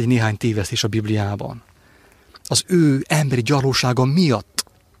lehet egy néhány tévesztés a Bibliában. Az ő emberi gyarlósága miatt.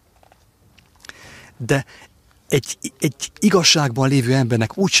 De egy igazságban lévő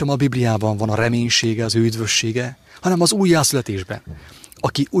embernek úgysem a Bibliában van a reménysége, az ő üdvössége, hanem az újjászületésben,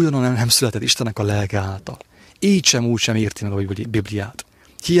 aki újonnan nem született Istennek a lelke által. Így sem úgy sem érti meg a Bibliát.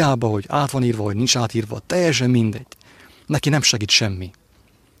 Hiába, hogy át van írva, vagy nincs átírva, teljesen mindegy. Neki nem segít semmi.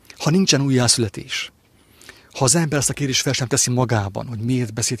 Ha nincsen újjászületés, ha az ember ezt a kérdést fel sem teszi magában, hogy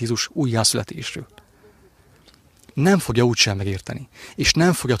miért beszélt Jézus újjászületésről, nem fogja úgysem megérteni, és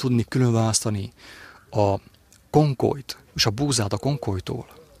nem fogja tudni különválasztani a konkolyt és a búzát a konkolytól.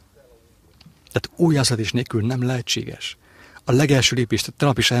 Tehát újjászületés nélkül nem lehetséges. A legelső lépést,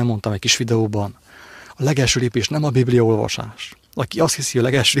 tegnap is elmondtam egy kis videóban, a legelső lépés nem a bibliaolvasás. Aki azt hiszi, a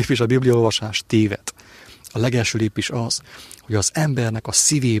legelső lépés a bibliaolvasás, téved. A legelső lépés az, hogy az embernek a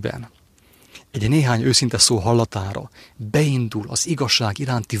szívében egy néhány őszinte szó hallatára beindul az igazság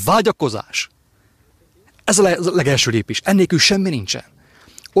iránti vágyakozás. Ez a legelső lépés. Ennélkül semmi nincsen.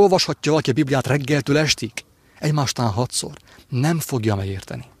 Olvashatja valaki a Bibliát reggeltől estig, egymástán 6-szor. Nem fogja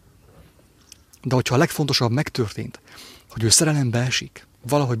megérteni. De hogyha a legfontosabb megtörtént, hogy ő szerelembe esik,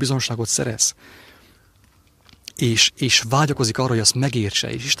 valahogy bizonságot szerez, és vágyakozik arra, hogy azt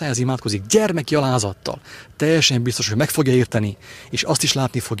megértse, és Istenhez imádkozik gyermeki alázattal, teljesen biztos, hogy meg fogja érteni, és azt is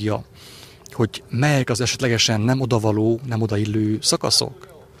látni fogja, hogy melyek az esetlegesen nem odavaló, nem odaillő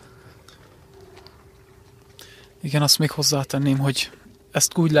szakaszok. Igen, azt még hozzátenném, hogy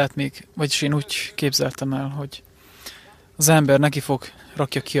ezt úgy lehet még, vagyis én úgy képzeltem el, hogy az ember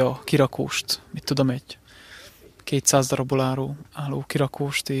rakja ki a kirakóst, mit tudom, egy 200 darabból álló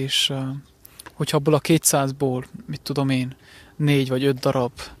kirakóst, és hogyha abból a 200-ból, mit tudom én, 4 vagy 5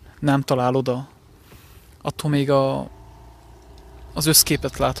 darab nem talál oda, attól még az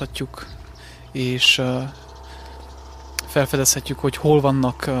összképet láthatjuk, és felfedezhetjük, hogy hol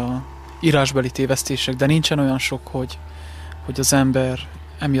vannak írásbeli tévesztések, de nincsen olyan sok, hogy az ember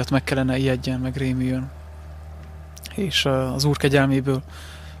emiatt meg kellene ijedjen, meg rémüljön. És az Úr kegyelméből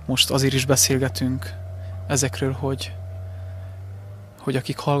most azért is beszélgetünk ezekről, hogy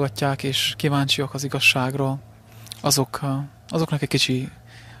akik hallgatják és kíváncsiak az igazságra, azoknak egy kicsi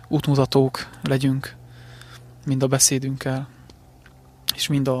útmutatók legyünk, mind a beszédünkkel, és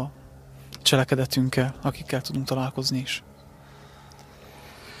mind a cselekedetünkkel, akikkel tudunk találkozni is.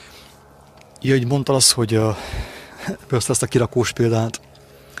 Ja, így mondtad azt, hogy ezt a kirakós példát,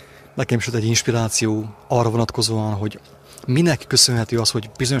 nekem is egy inspiráció arra vonatkozóan, hogy minek köszönhető az, hogy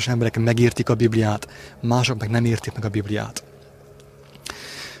bizonyos emberek megértik a Bibliát, mások meg nem értik meg a Bibliát.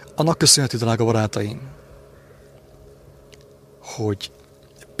 Annak köszönhető, drága barátaim, hogy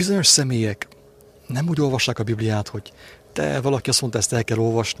bizonyos személyek nem úgy olvassák a Bibliát, hogy valaki azt mondta, ezt el kell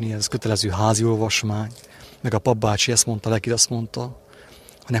olvasni, ez kötelező házi olvasmány, meg a papbácsi ezt mondta, lelki azt mondta,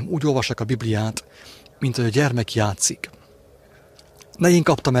 hanem úgy olvassák a Bibliát, mint hogy a gyermek játszik. Én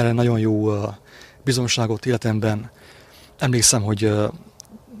kaptam erre nagyon jó bizonságot életemben. Emlékszem, hogy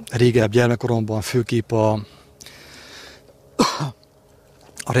régebb gyermekkoromban főképp a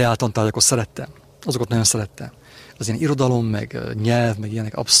reáltantárgyakat szerettem. Azokat nagyon szerettem. Az ilyen irodalom, meg nyelv, meg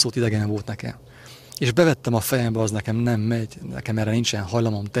ilyenek abszolút idegen volt nekem. És bevettem a fejembe, az nekem nem megy, nekem erre nincsen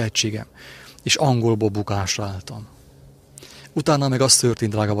hajlamom, tehetségem. És angolból bukásra álltam. Utána meg az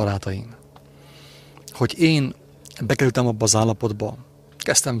történt, drága barátaim, hogy én bekerültem abba az állapotba,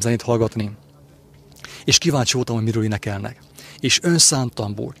 kezdtem zenét hallgatni, és kíváncsi voltam, hogy miről énekelnek. És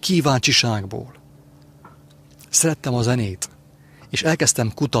önszántamból, kíváncsiságból szerettem a zenét, és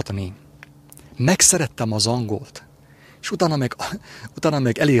elkezdtem kutatni. Megszerettem az angolt, és utána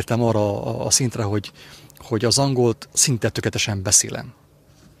meg elértem arra a szintre, hogy az angolt szinte tökéletesen beszélem.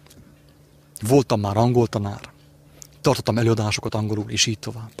 Voltam már angol tanár, tartottam előadásokat angolul, és így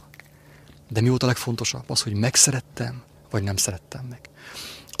tovább. De mi volt a legfontosabb? Az, hogy megszerettem, vagy nem szerettem meg.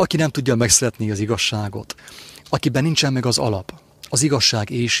 Aki nem tudja megszeretni az igazságot, akiben nincsen meg az alap, az igazság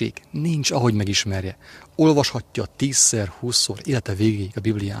éhség, nincs, ahogy megismerje. Olvashatja 10-szer, 20-szor élete végéig a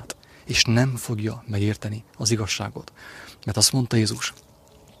Bibliát, és nem fogja megérteni az igazságot. Mert azt mondta Jézus,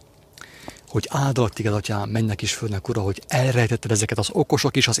 hogy áldalak téged, atyám, mennek is földnek, ura, hogy elrejtetted ezeket az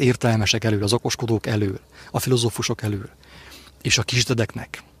okosok és az értelmesek elől, az okoskodók elől, a filozófusok elől, és a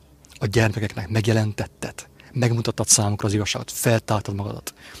kisdedeknek, a gyermekeknek megjelentetted, megmutattad számukra az igazságot, feltártad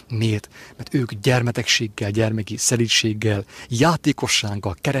magadat. Miért? Mert ők gyermetegséggel, gyermeki szelídséggel,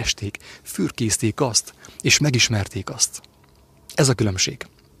 játékossággal keresték, fürkészték azt, és megismerték azt. Ez a különbség.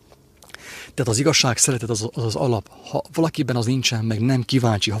 Tehát az igazság szeretet az alap. Ha valakiben az nincsen, meg nem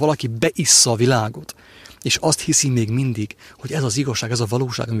kíváncsi, ha valaki beissza a világot, és azt hiszi még mindig, hogy ez az igazság, ez a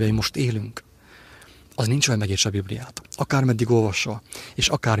valóság, amivel most élünk, az nincs olyan megértse a Bibliát. Akármeddig olvassa, és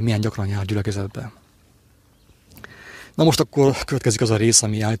akármilyen gyakran jár gyülekezetbe. Na most akkor következik az a rész,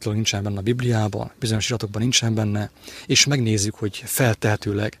 ami állítólag nincsen benne a Bibliában, bizonyos iratokban nincsen benne, és megnézzük, hogy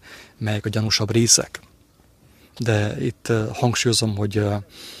feltehetőleg melyek a gyanúsabb részek. De itt hangsúlyozom,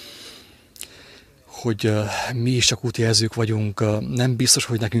 hogy mi is csak útjelzők vagyunk, nem biztos,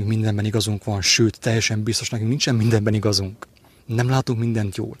 hogy nekünk mindenben igazunk van, sőt, teljesen biztos, nekünk nincsen mindenben igazunk. Nem látunk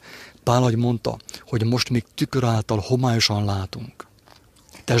mindent jól. Pál, ahogy mondta, hogy most még tükör által homályosan látunk.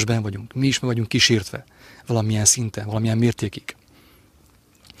 Testben vagyunk, mi is meg vagyunk kísértve valamilyen szinten, valamilyen mértékig.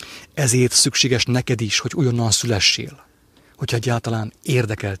 Ezért szükséges neked is, hogy újonnan szülessél, hogyha egyáltalán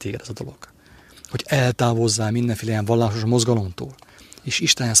érdekel téged ez a dolog. Hogy eltávozzál mindenféle ilyen vallásos mozgalomtól, és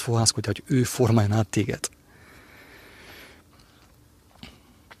Istenhez fohászkodj, hogy ő formáljon át téged.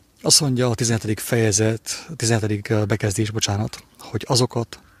 Azt mondja a 17. fejezet, 17. bekezdés, hogy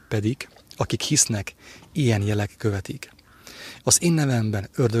azokat pedig, akik hisznek, ilyen jelek követik. Az én nevemben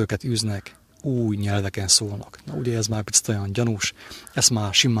ördögöket űznek, új nyelveken szólnak. Na ugye ez már picit olyan gyanús, ezt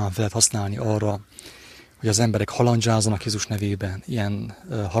már simán fel lehet használni arra, hogy az emberek halandzsázzanak Jézus nevében, ilyen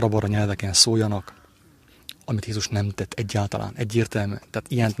harabara nyelveken szóljanak, amit Jézus nem tett egyáltalán, egyértelmű.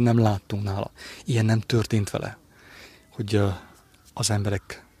 Tehát ilyent nem láttunk nála, ilyen nem történt vele, hogy az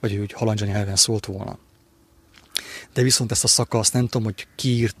emberek, vagy hogy halandzsa nyelven szólt volna. De viszont ezt a szakaszt nem tudom, hogy ki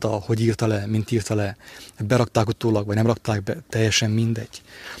írta, hogy írta le, mint írta le, berakták utólag, vagy nem rakták be, teljesen mindegy.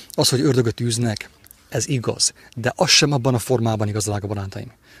 Az, hogy ördögöt űznek, ez igaz, de az sem abban a formában igaz, drága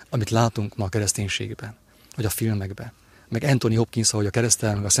barátaim, amit látunk ma a kereszténységben, vagy a filmekben. Meg Anthony Hopkins, ahogy a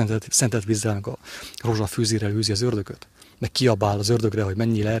keresztel, meg a szentelt vízzel, meg a rózsafűzérrel űzi az ördögöt, meg kiabál az ördögre, hogy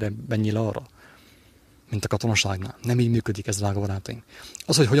menjél erre, menjél arra, mint a katonaságnál. Nem így működik ez, drága barátaim.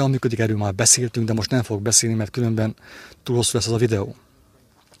 Az, hogy hogyan működik, erről már beszéltünk, de most nem fogok beszélni, mert különben túl hosszú lesz az a videó.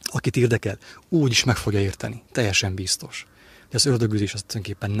 Akit érdekel, úgy is meg fogja érteni, teljesen biztos. De az ördögűzés az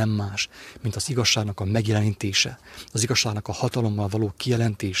tulajdonképpen nem más, mint az igazságnak a megjelenítése, az igazságnak a hatalommal való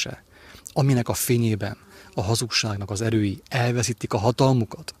kijelentése, aminek a fényében a hazugságnak az erői elveszítik a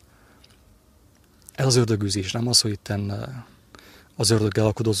hatalmukat. Ez az ördögűzés, nem az, hogy itten az ördöggel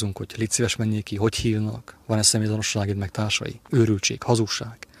alkudozzunk, hogy légy szíves, menjél ki, hogy hívnak, van-e személyazonosságid, meg társai, őrültség,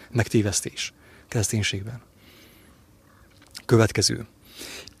 hazugság, megtévesztés kereszténységben. Következő.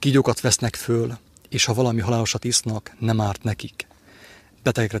 Kígyókat vesznek föl, és ha valami halálosat isznak, nem árt nekik.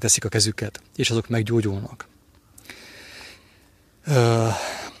 Betegekre teszik a kezüket, és azok meggyógyulnak.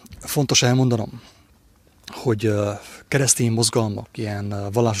 Fontos elmondanom, hogy keresztény mozgalmak,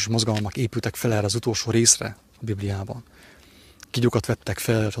 ilyen vallásos mozgalmak épültek fel erre az utolsó részre a Bibliában. Kígyókat vettek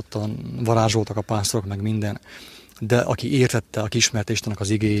fel, és ottan varázsoltak a pásztorok, meg minden. De aki értette, aki ismerte Istennek az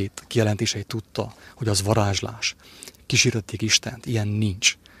igéjét, kijelentéseit tudta, hogy az varázslás. Kísértették Istent, ilyen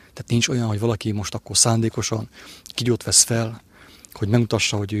nincs. Tehát nincs olyan, hogy valaki most akkor szándékosan kígyót vesz fel, hogy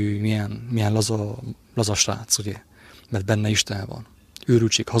megmutassa, hogy ő milyen laza srác, ugye? Mert benne Isten van.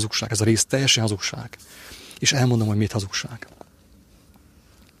 Őrültség, hazugság, ez a rész teljesen hazugság. És elmondom, hogy miért hazugság.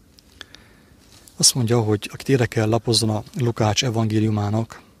 Azt mondja, hogy akit érdekel, lapozzon a Lukács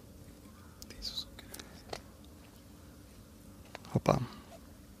evangéliumának. Hoppá.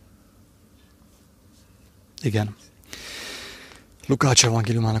 Igen. Lukács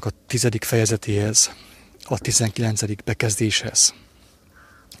evangéliumának a 10. fejezetéhez, a 19. bekezdéshez.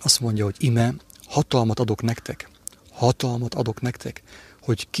 Azt mondja, hogy ime, hatalmat adok nektek,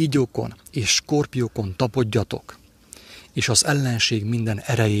 hogy kígyókon és skorpiókon tapodjatok, és az ellenség minden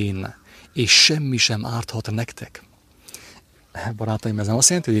erején, és semmi sem árthat nektek. Barátaim, ez nem azt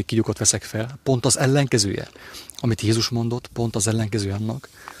jelenti, hogy kígyókat veszek fel, pont az ellenkezője. Amit Jézus mondott, pont az ellenkezője annak,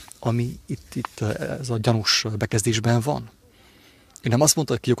 ami itt ez a gyanús bekezdésben van. Én nem azt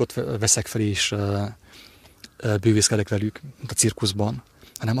mondta, hogy kígyókat veszek fel, és bővészkedek velük, mint a cirkuszban,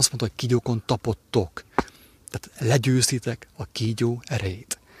 hanem azt mondta, hogy kígyókon tapodtok. Tehát legyőzitek a kígyó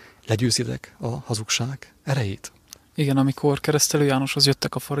erejét. Legyőzitek a hazugság erejét. Igen, amikor keresztelő Jánoshoz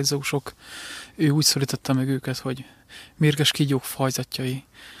jöttek a farizeusok, ő úgy szólította meg őket, hogy mérges kígyók fajzatjai.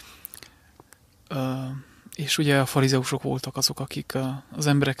 És ugye a farizeusok voltak azok, akik az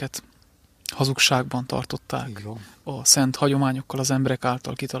embereket hazugságban tartották. A szent hagyományokkal, az emberek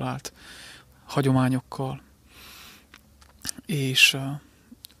által kitalált hagyományokkal. És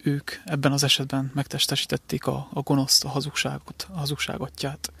ők ebben az esetben megtestesítették a gonoszt, a hazugságot, a hazugság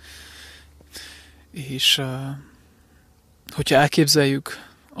atyját. És hogyha elképzeljük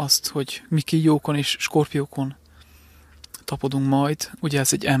azt, hogy mi kígyókon és skorpiókon tapadunk majd. Ugye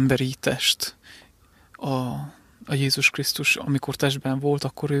ez egy emberi test. A Jézus Krisztus, amikor testben volt,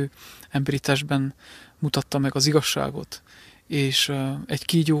 akkor ő emberi testben mutatta meg az igazságot. És egy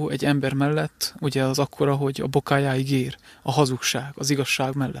kígyó egy ember mellett, ugye az akkora, hogy a bokájáig ér, a hazugság, az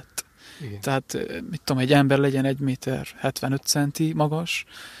igazság mellett. Igen. Tehát, mit tudom, egy ember legyen 1 méter 75 centi magas,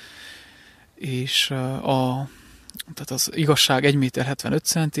 és tehát az igazság 1 méter 75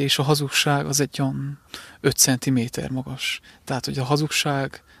 centi, és a hazugság az egy olyan 5 centiméter magas. Tehát, hogy a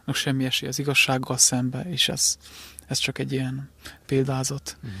hazugságnak semmi esély az igazsággal szembe, és ez csak egy ilyen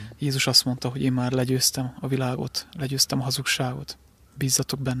példázat. Jézus azt mondta, hogy én már legyőztem a világot, legyőztem a hazugságot,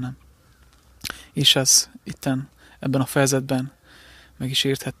 bízzatok bennem. És ez itten ebben a fejezetben meg is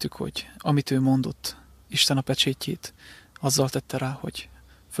érthettük, hogy amit ő mondott, Isten a pecsétjét, azzal tette rá, hogy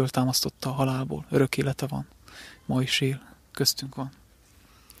föltámasztotta a halálból, örök élete van, ma is él, köztünk van.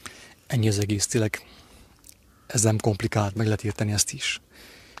 Ennyi az egész, tényleg ez nem komplikált, meg lehet érteni ezt is,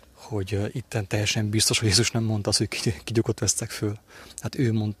 hogy itten teljesen biztos, hogy Jézus nem mondta azt, hogy kígyókat vesztek föl. Hát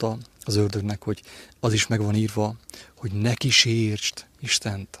ő mondta az ördögnek, hogy az is meg van írva, hogy ne kísértsd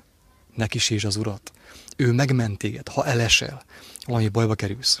Istent, ne kísértsd az Urat. Ő megment téged, ha elesel, valami bajba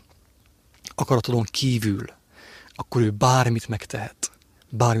kerülsz, akaratodon kívül, akkor ő bármit megtehet.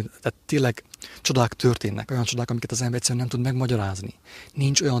 Tehát tényleg csodák történnek, olyan csodák, amiket az ember egyszerűen nem tud megmagyarázni.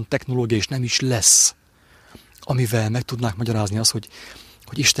 Nincs olyan technológia, és nem is lesz, amivel meg tudnák magyarázni azt, hogy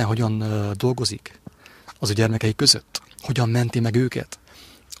Isten hogyan dolgozik az ő gyermekei között, hogyan menti meg őket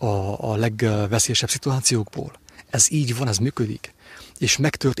a legveszélyesebb szituációkból. Ez így van, ez működik. És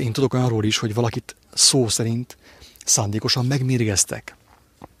én tudok olyanról is, hogy valakit szó szerint szándékosan megmérgeztek,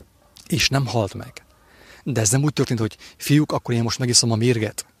 és nem halt meg. De ez nem úgy történt, hogy fiúk, akkor én most megiszom a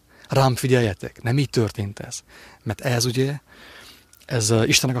mérget, rám figyeljetek. Nem így történt ez. Mert ez ugye, ez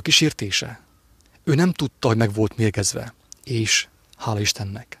Istennek a kísértése. Ő nem tudta, hogy meg volt mérgezve, és hála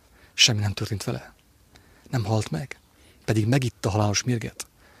Istennek, semmi nem történt vele. Nem halt meg, pedig megitta a halálos mérget.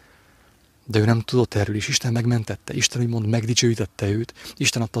 De ő nem tudott erről, és Isten megmentette. Isten úgymond megdicsőítette őt,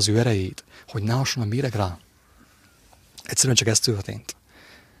 Isten adta az ő erejét, hogy ne hasson a méreg rá. Egyszerűen csak ez történt.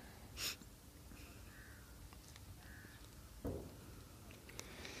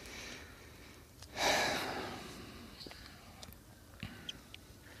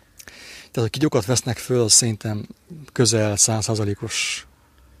 Tehát, hogy kígyókat vesznek föl, az szerintem közel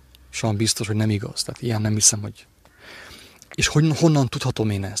 100%-osan biztos, hogy nem igaz. Tehát ilyen nem hiszem, hogy... És honnan tudhatom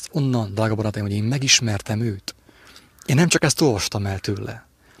én ezt? Onnan, drága barátaim, hogy én megismertem őt. Én nem csak ezt olvastam el tőle,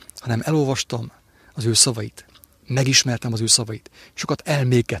 hanem elolvastam az ő szavait. Megismertem az ő szavait. Sokat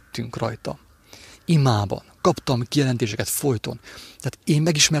elmékedtünk rajta. Imában. Kaptam kijelentéseket folyton. Tehát én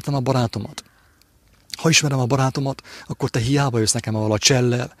megismertem a barátomat. Ha ismerem a barátomat, akkor te hiába jössz nekem avval a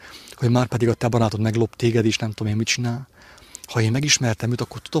csellel, hogy már pedig a te barátod meglop téged, és nem tudom én mit csinál. Ha én megismertem őt,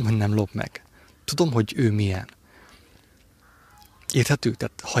 akkor tudom, hogy nem lop meg. Tudom, hogy ő milyen. Érthető?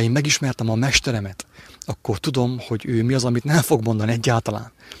 Tehát ha én megismertem a mesteremet, akkor tudom, hogy ő mi az, amit nem fog mondani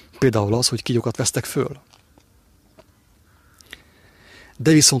egyáltalán. Például az, hogy kígyókat vesztek föl.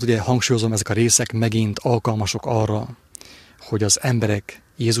 De viszont ugye hangsúlyozom, ezek a részek megint alkalmasok arra, hogy az emberek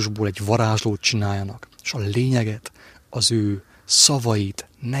Jézusból egy varázslót csináljanak, és a lényeget, az ő szavait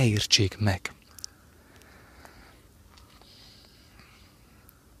ne értsék meg.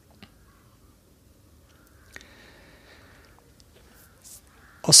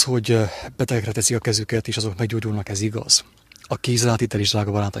 Az, hogy betegekre teszik a kezüket, és azok meggyógyulnak, ez igaz. A kézrátétel is,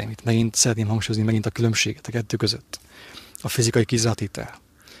 drága barátaim, itt megint szeretném hangsúlyozni megint a különbséget a kettő között. A fizikai kézrátétel,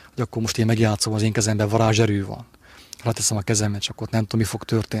 hogy akkor most én megjátszom, az én kezemben varázserő van. Ráteszem a kezemet, csak ott nem tudom, mi fog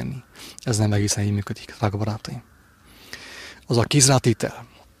történni. Ez nem egészen így működik, drága barátaim. Az a kézrátétel.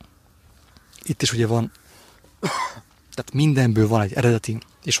 Itt is ugye van, tehát mindenből van egy eredeti,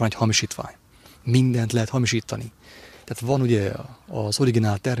 és van egy hamisítvány. Mindent lehet hamisítani. Tehát van ugye az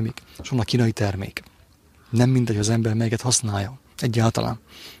originál termék, és van a kínai termék. Nem mindegy, az ember melyiket használja. Egyáltalán.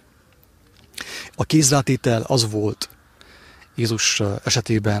 A kézrátétel az volt Jézus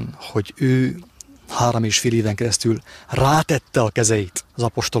esetében, hogy ő 3,5 éven keresztül rátette a kezeit az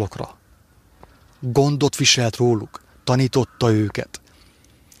apostolokra. Gondot viselt róluk, tanította őket,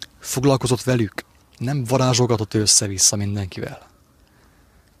 foglalkozott velük, nem varázsolgatott össze-vissza mindenkivel.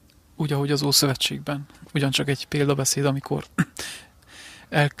 Úgy, ahogy az Ószövetségben, ugyancsak egy példabeszéd, amikor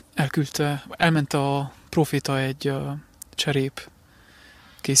elment a próféta egy cserép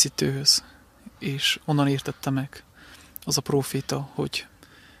készítőhöz, és onnan értette meg az a próféta, hogy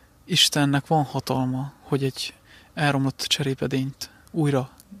Istennek van hatalma, hogy egy elromlott cserépedényt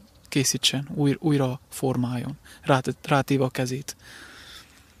újra készítsen, újra formáljon, rátéve a kezét.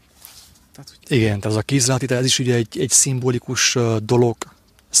 Tehát, hogy... Igen, tehát ez a kézrátétel, ez is ugye egy szimbolikus dolog.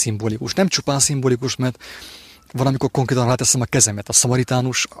 Szimbolikus. Nem csupán szimbolikus, mert van, amikor konkrétan ráteszem a kezemet. A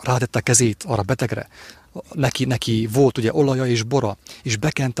szamaritánus rátette a kezét arra betegre. Neki volt ugye olaja és bora, és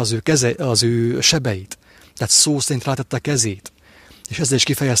bekente az ő sebeit. Tehát szó szerint rátette a kezét. És ezzel is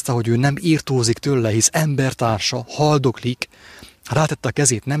kifejezte, hogy ő nem írtózik tőle, hisz embertársa, haldoklik, rátette a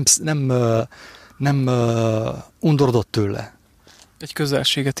kezét, nem undorodott tőle. Egy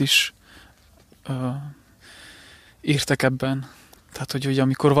közelséget is értek ebben. Tehát, hogy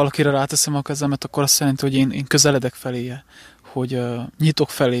amikor valakire ráteszem a kezemet, akkor azt jelenti, hogy én közeledek feléje, hogy nyitok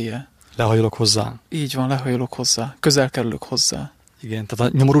feléje. Lehajolok hozzá. Így van, lehajolok hozzá, közel kerülök hozzá. Igen,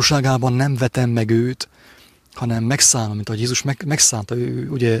 tehát a nyomorúságában nem vetem meg őt, hanem megszállom, mint ahogy Jézus megszánta.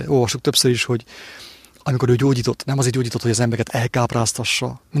 Ugye olvastuk többször is, hogy amikor ő gyógyított, nem azért gyógyított, hogy az embereket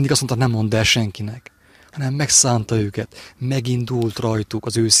elkápráztassa, mindig azt mondta, nem mondd el senkinek, hanem megszánta őket, megindult rajtuk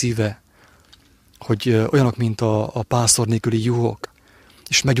az ő szíve, hogy olyanok, mint a pásztor nélküli juhok,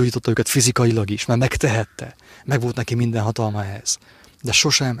 és meggyógyította őket fizikailag is, mert megtehette, meg volt neki minden hatalma ehhez. De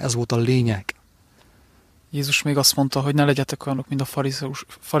sosem ez volt a lényeg. Jézus még azt mondta, hogy ne legyetek olyanok, mint a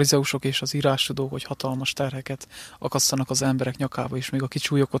farizeusok és az írástudók, hogy hatalmas terheket akasztanak az emberek nyakába, és még a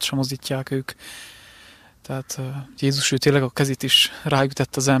kicsúlyokot sem mozdítják ők. Tehát Jézus ő tényleg a kezét is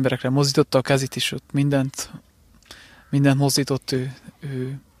ráütett az emberekre, mozdította a kezét is, mindent mozdított,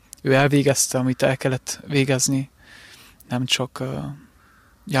 ő elvégezte, amit el kellett végezni, nem csak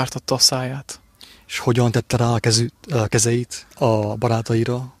jártatta a száját. És hogyan tette rá a kezeit a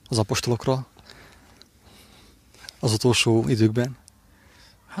barátaira, az apostolokra az utolsó időkben?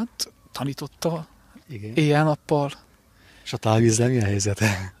 Hát tanította. Igen. Éjjel-nappal. És a tálvízzel mi a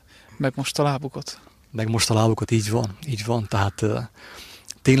helyzete? Megmosta a lábukat. Megmosta a lábukat, így van. Tehát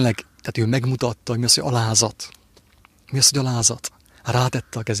tényleg, tehát ő megmutatta, hogy mi az, hogy alázat. Mi az, hogy alázat?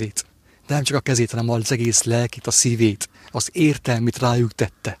 Rátette a kezét. De nem csak a kezét, hanem az egész lelkét, a szívét, az értelmét rájuk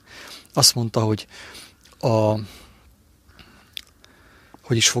tette. Azt mondta, hogy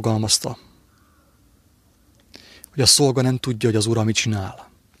hogy is fogalmazta, hogy a szolga nem tudja, hogy az ura mit csinál.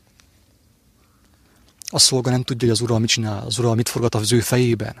 A szolga nem tudja, hogy az ura mit csinál, az ura mit forgat az ő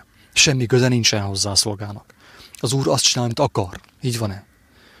fejében. Semmi köze nincsen hozzá a szolgának. Az úr azt csinál, amit akar. Így van-e?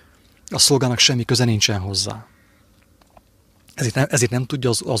 A szolgának semmi köze nincsen hozzá. Ezért nem tudja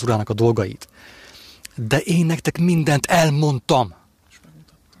az urának a dolgait. De én nektek mindent elmondtam.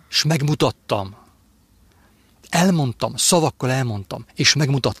 És megmutattam. Elmondtam, szavakkal elmondtam, és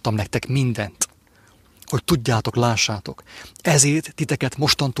megmutattam nektek mindent. Hogy tudjátok, lássátok. Ezért titeket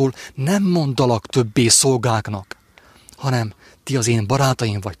mostantól nem mondalak többé szolgáknak, hanem ti az én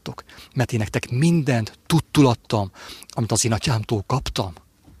barátaim vagytok, mert én nektek mindent tudtulattam, amit az én atyámtól kaptam.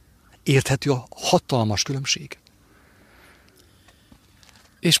 Érthető a hatalmas különbség?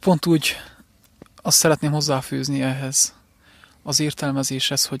 És pont úgy azt szeretném hozzáfűzni ehhez az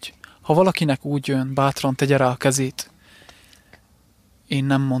értelmezéshez, hogy ha valakinek úgy jön, bátran tegye rá a kezét, én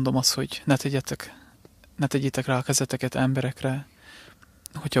nem mondom azt, hogy ne tegyétek rá a kezeteket emberekre,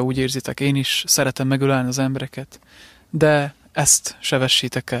 hogyha úgy érzitek, én is szeretem megölelni az embereket, de ezt se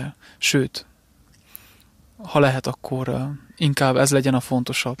vessétek el, sőt, ha lehet, akkor inkább ez legyen a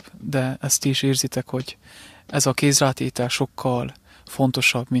fontosabb, de ezt is érzitek, hogy ez a kézrátétel sokkal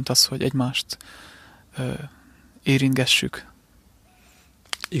fontosabb, mint az, hogy egymást érintgessük.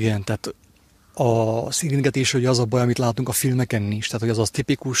 Igen, tehát a érintgetés, hogy az a baj, amit látunk a filmeken is, tehát hogy az a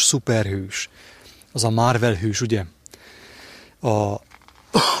tipikus szuperhős, az a Marvel hős, ugye? A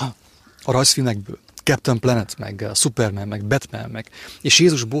rajzfilmekből. Captain Planet, meg Superman, meg Batman, meg... És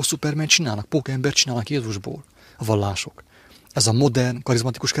Jézusból Superman csinálnak, pókembert csinálnak Jézusból a vallások. Ez a modern,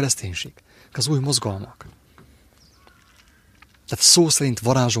 karizmatikus kereszténység. Az új mozgalmak. Tehát szó szerint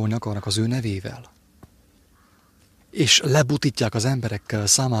varázsolni akarnak az ő nevével. És lebutítják az emberek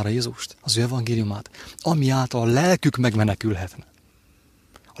számára Jézust, az ő evangéliumát, ami által a lelkük megmenekülhetne.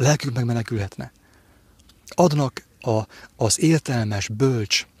 A lelkük megmenekülhetne. Adnak az értelmes,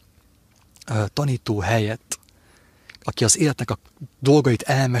 bölcs tanító helyett, aki az életnek a dolgait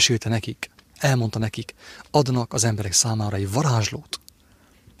elmesélte nekik, elmondta nekik, adnak az emberek számára egy varázslót,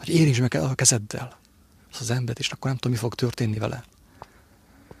 hogy érints meg a kezeddel az embert, és akkor nem tudom, mi fog történni vele.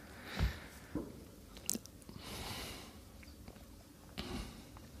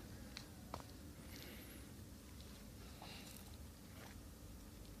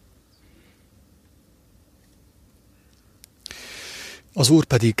 Az Úr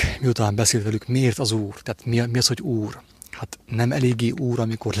pedig, miután beszélt velük, miért az Úr? Tehát mi az, hogy Úr? Hát nem eléggé Úr,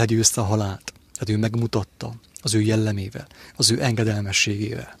 amikor legyőzte a halált. Tehát ő megmutatta az ő jellemével, az ő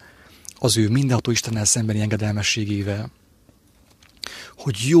engedelmességével, az ő mindenható Istennel szembeni engedelmességével,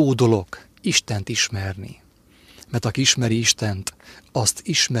 hogy jó dolog Istent ismerni. Mert aki ismeri Istent, azt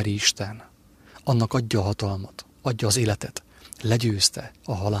ismeri Isten. Annak adja a hatalmat, adja az életet. Legyőzte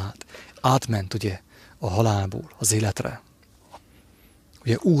a halált. Átment ugye a halálból az életre.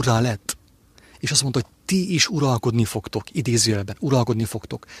 Ugye úrrá lett. És azt mondta, hogy ti is uralkodni fogtok, idézőjelben, uralkodni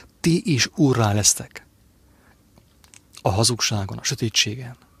fogtok. Ti is úrrá lesztek. A hazugságon, a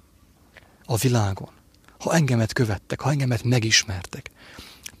sötétségen, a világon. Ha engemet követtek, ha engemet megismertek,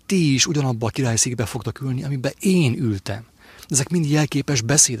 ti is ugyanabba a királyszékbe fogtok ülni, amiben én ültem. Ezek mind jelképes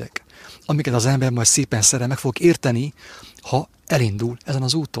beszédek, amiket az ember majd szépen szerel meg fog érteni, ha elindul ezen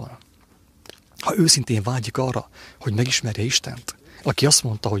az úton. Ha őszintén vágyik arra, hogy megismerje Istent, aki azt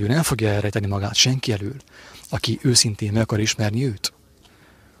mondta, hogy ő nem fogja elrejteni magát senki elől, aki őszintén meg akar ismerni őt.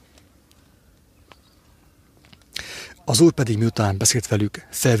 Az Úr pedig miután beszélt velük,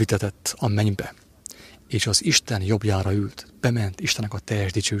 felvitetett a mennybe, és az Isten jobbjára ült, bement Istennek a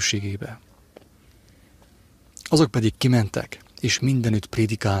teljes dicsőségébe. Azok pedig kimentek, és mindenütt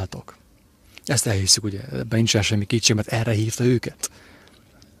prédikáltak. Ezt elhiszük, ugye, ebben nincsen semmi kétség, mert erre hívta őket.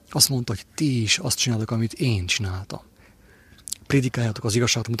 Azt mondta, hogy ti is azt csináltok, amit én csináltam. Prédikáljátok az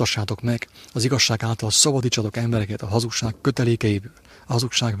igazságot, mutassátok meg, az igazság által szabadítsatok embereket a hazugság kötelékeiből, a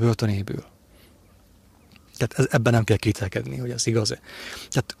hazugság börtönéből. Tehát ebben nem kell kételkedni, hogy ez igaz-e.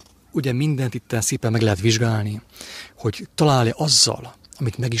 Tehát ugye mindent itt szépen meg lehet vizsgálni, hogy találja azzal,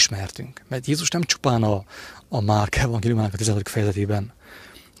 amit megismertünk. Mert Jézus nem csupán a Márk evangéliumának a 16. fejezetében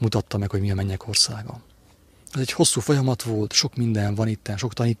mutatta meg, hogy mi a mennyek országa. Ez egy hosszú folyamat volt, sok minden van itten,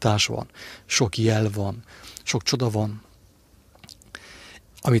 sok tanítás van, sok jel van, sok csoda van,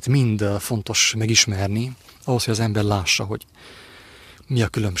 amit mind fontos megismerni, ahhoz, hogy az ember lássa, hogy mi a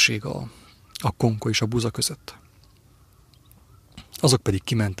különbség a konko és a búza között. Azok pedig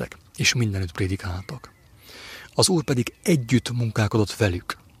kimentek, és mindenütt prédikáltak. Az Úr pedig együtt munkálkodott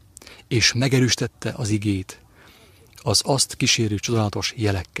velük, és megerősítette az igét az azt kísérő csodálatos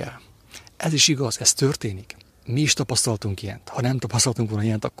jelekkel. Ez is igaz, ez történik. Mi is tapasztaltunk ilyent. Ha nem tapasztaltunk volna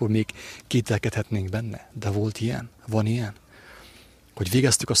ilyent, akkor még kételkedhetnénk benne. De volt ilyen, van ilyen, hogy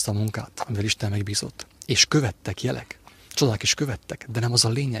végeztük azt a munkát, amivel Isten megbízott. És követtek jelek. Csodák is követtek, de nem az a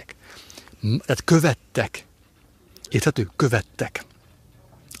lényeg. Tehát követtek. Érthető? Követtek.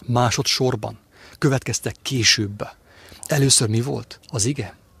 Másodszorban. Következtek később. Először mi volt? Az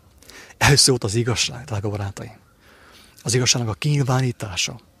ige. Először volt az igazság, drága barátaim. Az igazságnak a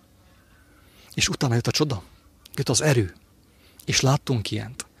kinyilvánítása. És utána jött a csoda. Jött az erő. És láttunk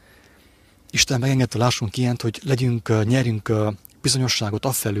ilyent. Isten megengedte, lássunk ilyent, hogy nyerjünk bizonyosságot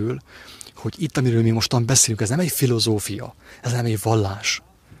afelől, hogy itt, amiről mi mostan beszélünk, ez nem egy filozófia, ez nem egy vallás,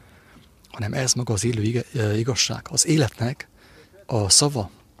 hanem ez maga az élő igazság, az életnek a szava.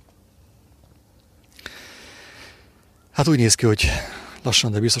 Hát úgy néz ki, hogy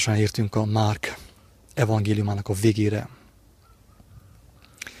lassan, de biztosan értünk a Márk evangéliumának a végére,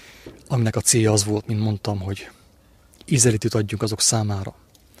 aminek a célja az volt, mint mondtam, hogy ízelítőt adjunk azok számára,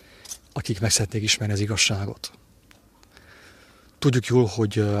 akik meg szeretnék ismerni az igazságot. Tudjuk jól,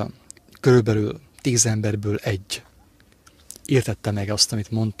 hogy körülbelül 10 emberből 1 értette meg azt,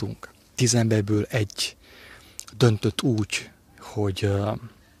 amit mondtunk. 10 emberből 1 döntött úgy, hogy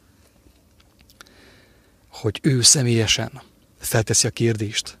ő személyesen felteszi a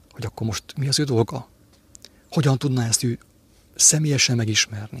kérdést, hogy akkor most mi az ő dolga? Hogyan tudná ezt ő személyesen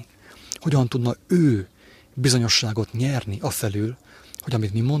megismerni? Hogyan tudna ő bizonyosságot nyerni afelől, hogy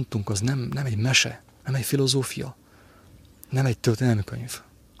amit mi mondtunk, az nem egy mese, nem egy filozófia, nem egy történelmi könyv,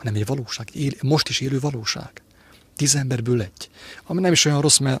 hanem egy valóság, most is élő valóság. 10 emberből 1. Ami nem is olyan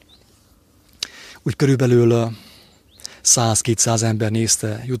rossz, mert úgy körülbelül 100-200 ember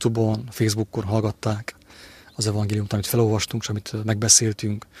nézte YouTube-on, Facebookon, hallgatták az evangéliumot, amit felolvastunk, és amit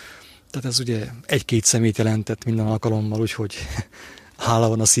megbeszéltünk. Tehát ez ugye 1-2 szemét jelentett minden alkalommal, úgyhogy hála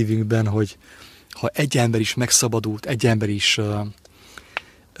van a szívünkben, hogy ha egy ember is megszabadult, egy ember is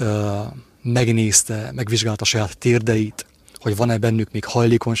megnézte, megvizsgálta a saját térdeit, hogy van-e bennük még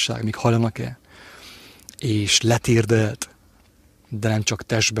hajlékonyság, még hajlanak-e, és letérdelt, de nem csak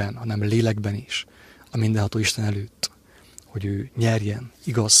testben, hanem lélekben is, a mindenható Isten előtt, hogy ő nyerjen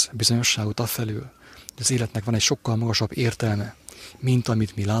igaz bizonyosságot afelől, hogy az életnek van egy sokkal magasabb értelme, mint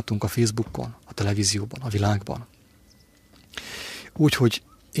amit mi látunk a Facebookon, a televízióban, a világban. Úgyhogy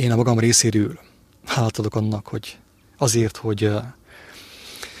én a magam részéről hálát adok annak, hogy azért, hogy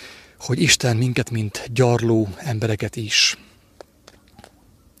Isten minket, mint gyarló embereket is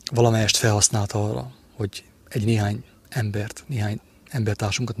valamelyest felhasználta arra, hogy néhány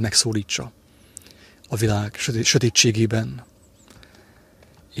embertársunkat megszólítsa a világ sötétségében,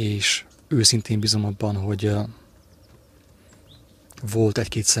 és őszintén bízom abban, hogy Volt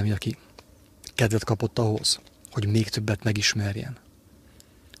egy-két személy, aki kedvet kapott ahhoz, hogy még többet megismerjen,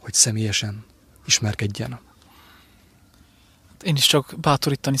 hogy személyesen ismerkedjen. Én is csak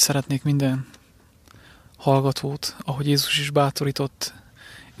bátorítani szeretnék minden hallgatót, ahogy Jézus is bátorított,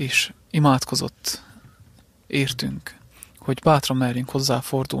 és imádkozott értünk, hogy bátran merjünk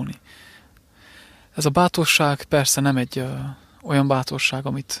hozzáfordulni. Ez a bátorság persze nem egy olyan bátorság,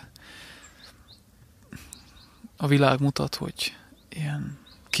 amit a világ mutat, hogy ilyen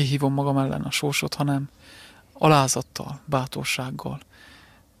kihívom magam ellen a sorsot, hanem alázattal, bátorsággal,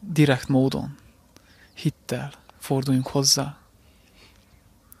 direkt módon, hittel forduljunk hozzá.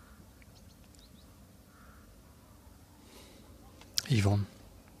 Így van.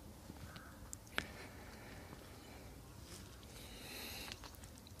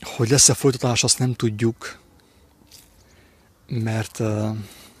 Hogy lesz-e folytatás, azt nem tudjuk, mert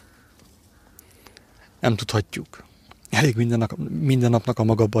nem tudhatjuk. Elég minden napnak a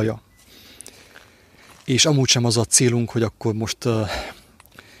maga baja. És amúgy sem az a célunk, hogy akkor most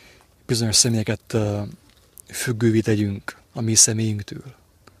bizonyos személyeket függővé tegyünk a mi személyünktől.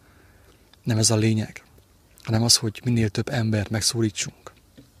 Nem ez a lényeg, hanem az, hogy minél több embert megszólítsunk.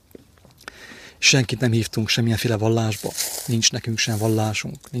 Senkit nem hívtunk semmilyenféle vallásba, nincs nekünk sem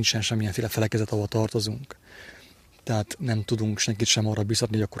vallásunk, nincsen semmilyenféle felekezet, ahol tartozunk. Tehát nem tudunk senkit sem arra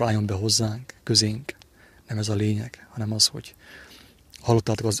biztatni, hogy akkor álljon be hozzánk, közénk. Nem ez a lényeg, hanem az, hogy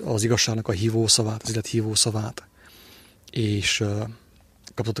hallottátok az igazságnak a hívószavát, az élet hívószavát, és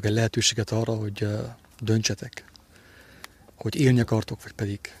kaptatok egy lehetőséget arra, hogy döntsetek, hogy élni akartok, vagy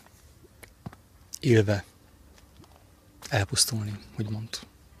pedig élve elpusztulni, úgymond,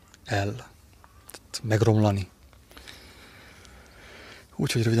 megromlani.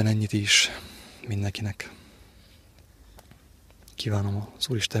 Úgyhogy röviden ennyit is mindenkinek. Kívánom az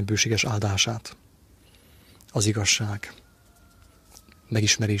Úristen bőséges áldását az igazság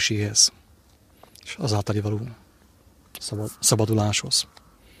megismeréséhez, és az általi való szabaduláshoz.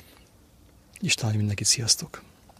 Isten áldja mindenkit, sziasztok!